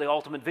waiting for the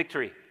ultimate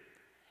victory.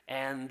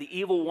 And the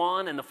evil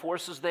one and the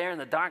forces there and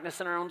the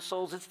darkness in our own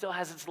souls, it still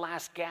has its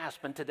last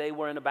gasp. And today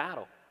we're in a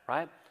battle,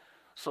 right?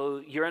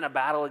 So you're in a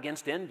battle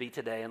against envy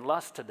today and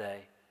lust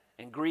today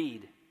and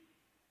greed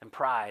and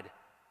pride.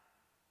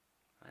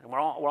 Right? And we're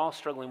all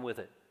struggling with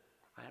it.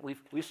 Right?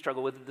 We've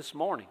struggled with it this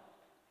morning.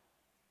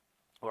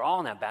 We're all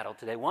in that battle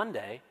today. One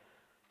day,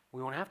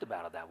 we won't have to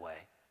battle that way.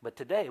 But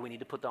today, we need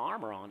to put the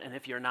armor on. And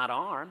if you're not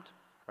armed,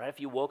 right, if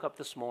you woke up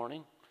this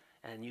morning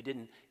and you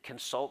didn't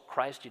consult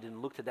Christ, you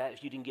didn't look to that,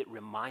 if you didn't get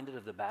reminded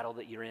of the battle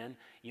that you're in,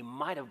 you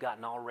might have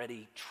gotten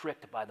already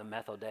tricked by the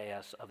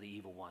methodeus of the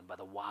evil one, by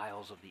the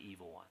wiles of the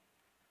evil one.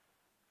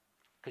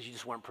 Because you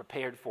just weren't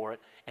prepared for it,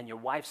 and your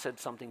wife said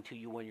something to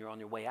you when you're on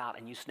your way out,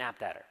 and you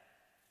snapped at her.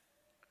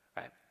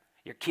 Right?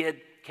 Your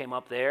kid came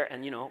up there,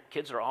 and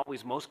kids are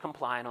always most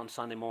compliant on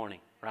Sunday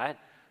morning, right?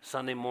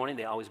 Sunday morning,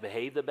 they always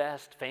behave the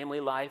best. Family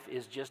life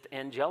is just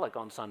angelic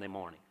on Sunday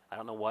morning. I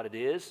don't know what it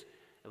is.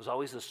 It was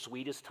always the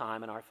sweetest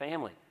time in our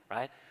family,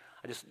 right?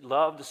 I just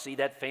love to see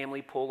that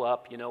family pull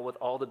up, with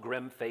all the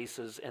grim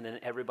faces, and then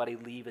everybody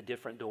leave a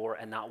different door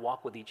and not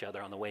walk with each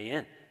other on the way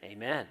in.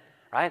 Amen,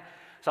 right?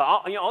 So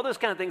all those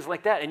kind of things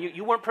like that. And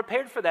you weren't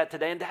prepared for that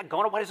today, and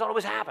daggone, why does it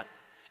always happen?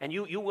 And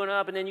you went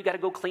up, and then you got to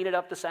go clean it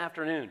up this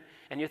afternoon.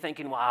 And you're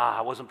thinking, well,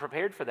 I wasn't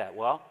prepared for that.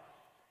 Well,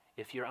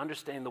 if you're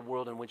understanding the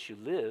world in which you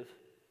live,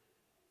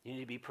 you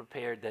need to be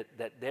prepared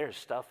that there's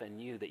stuff in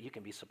you that you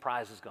can be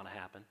surprised is going to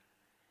happen.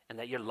 And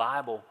that you're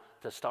liable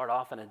to start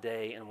off in a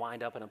day and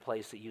wind up in a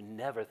place that you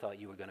never thought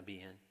you were going to be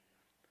in.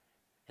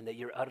 And that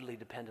you're utterly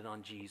dependent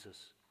on Jesus.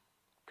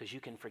 Because you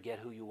can forget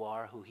who you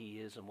are, who He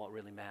is, and what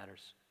really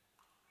matters.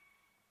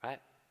 Right?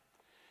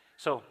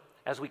 So,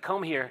 as we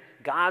come here,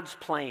 God's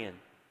plan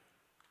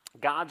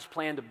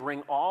to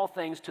bring all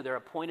things to their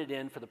appointed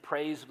end for the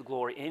praise of the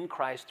glory in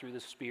Christ through the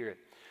Spirit.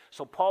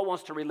 So Paul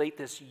wants to relate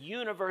this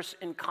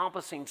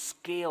universe-encompassing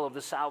scale of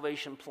the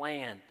salvation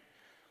plan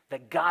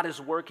that God is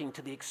working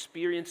to the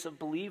experience of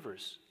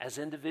believers as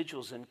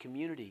individuals in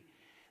community.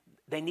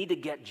 They need to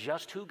get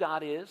just who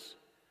God is,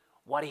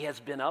 what He has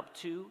been up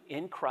to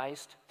in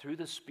Christ through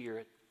the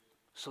Spirit,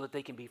 so that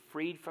they can be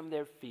freed from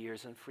their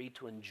fears and free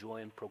to enjoy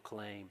and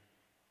proclaim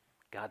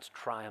God's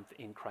triumph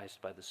in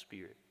Christ by the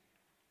Spirit.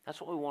 That's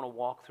what we want to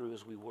walk through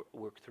as we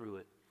work through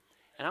it.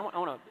 And I want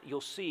to, you'll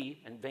see,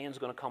 and Van's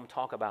going to come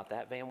talk about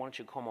that. Van, why don't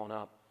you come on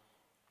up?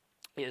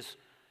 Is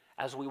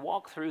as we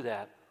walk through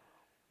that,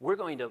 we're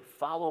going to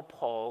follow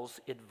Paul's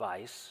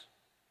advice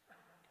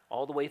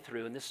all the way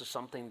through, and this is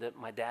something that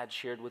my dad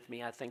shared with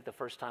me, I think, the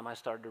first time I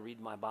started to read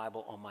my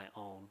Bible on my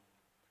own,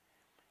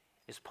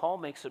 is Paul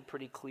makes it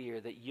pretty clear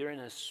that you're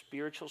in a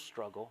spiritual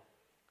struggle.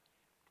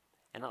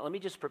 And let me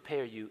just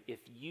prepare you,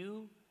 if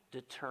you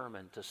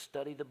determine to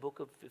study the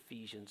book of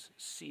Ephesians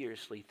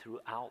seriously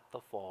throughout the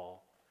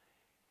fall,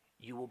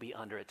 you will be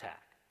under attack.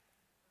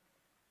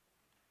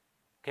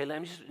 Okay,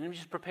 let me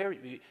just prepare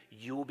you.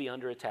 You will be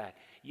under attack.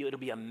 It'll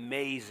be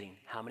amazing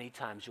how many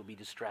times you'll be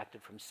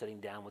distracted from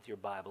sitting down with your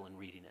Bible and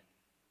reading it.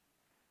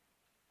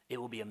 It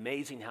will be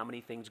amazing how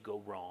many things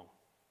go wrong.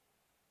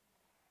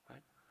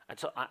 Right? And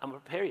so I'm going to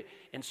prepare you.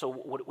 And so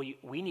what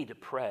we need to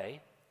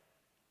pray,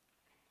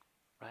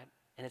 right?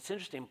 And it's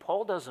interesting,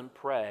 Paul doesn't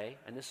pray,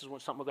 and this is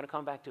something we're going to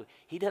come back to.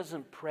 He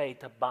doesn't pray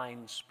to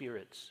bind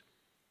spirits.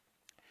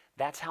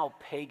 That's how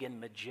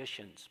pagan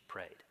magicians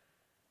prayed.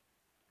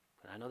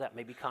 I know that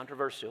may be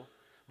controversial,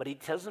 but he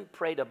doesn't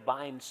pray to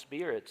bind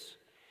spirits.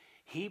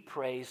 He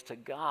prays to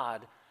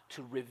God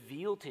to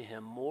reveal to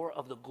him more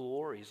of the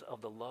glories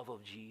of the love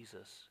of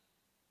Jesus,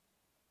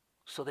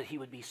 so that he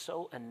would be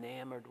so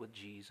enamored with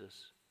Jesus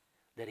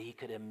that he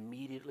could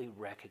immediately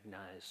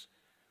recognize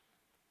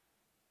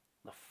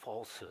the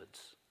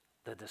falsehoods,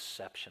 the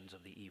deceptions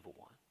of the evil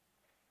one.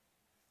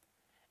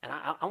 And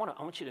I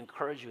want you to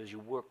encourage you as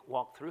you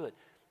walk through it.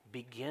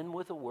 Begin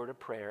with a word of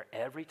prayer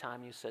every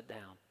time you sit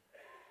down.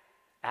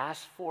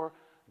 Ask for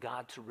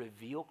God to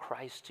reveal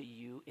Christ to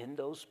you in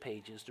those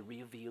pages, to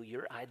reveal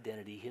your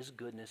identity, his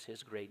goodness,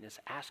 his greatness.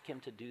 Ask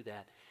him to do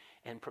that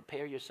and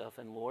prepare yourself.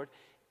 And Lord,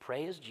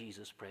 pray as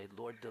Jesus prayed.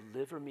 Lord,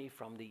 deliver me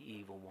from the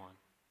evil one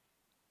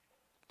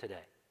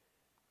today.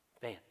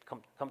 Van,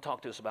 come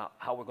talk to us about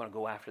how we're going to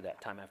go after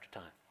that time after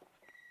time.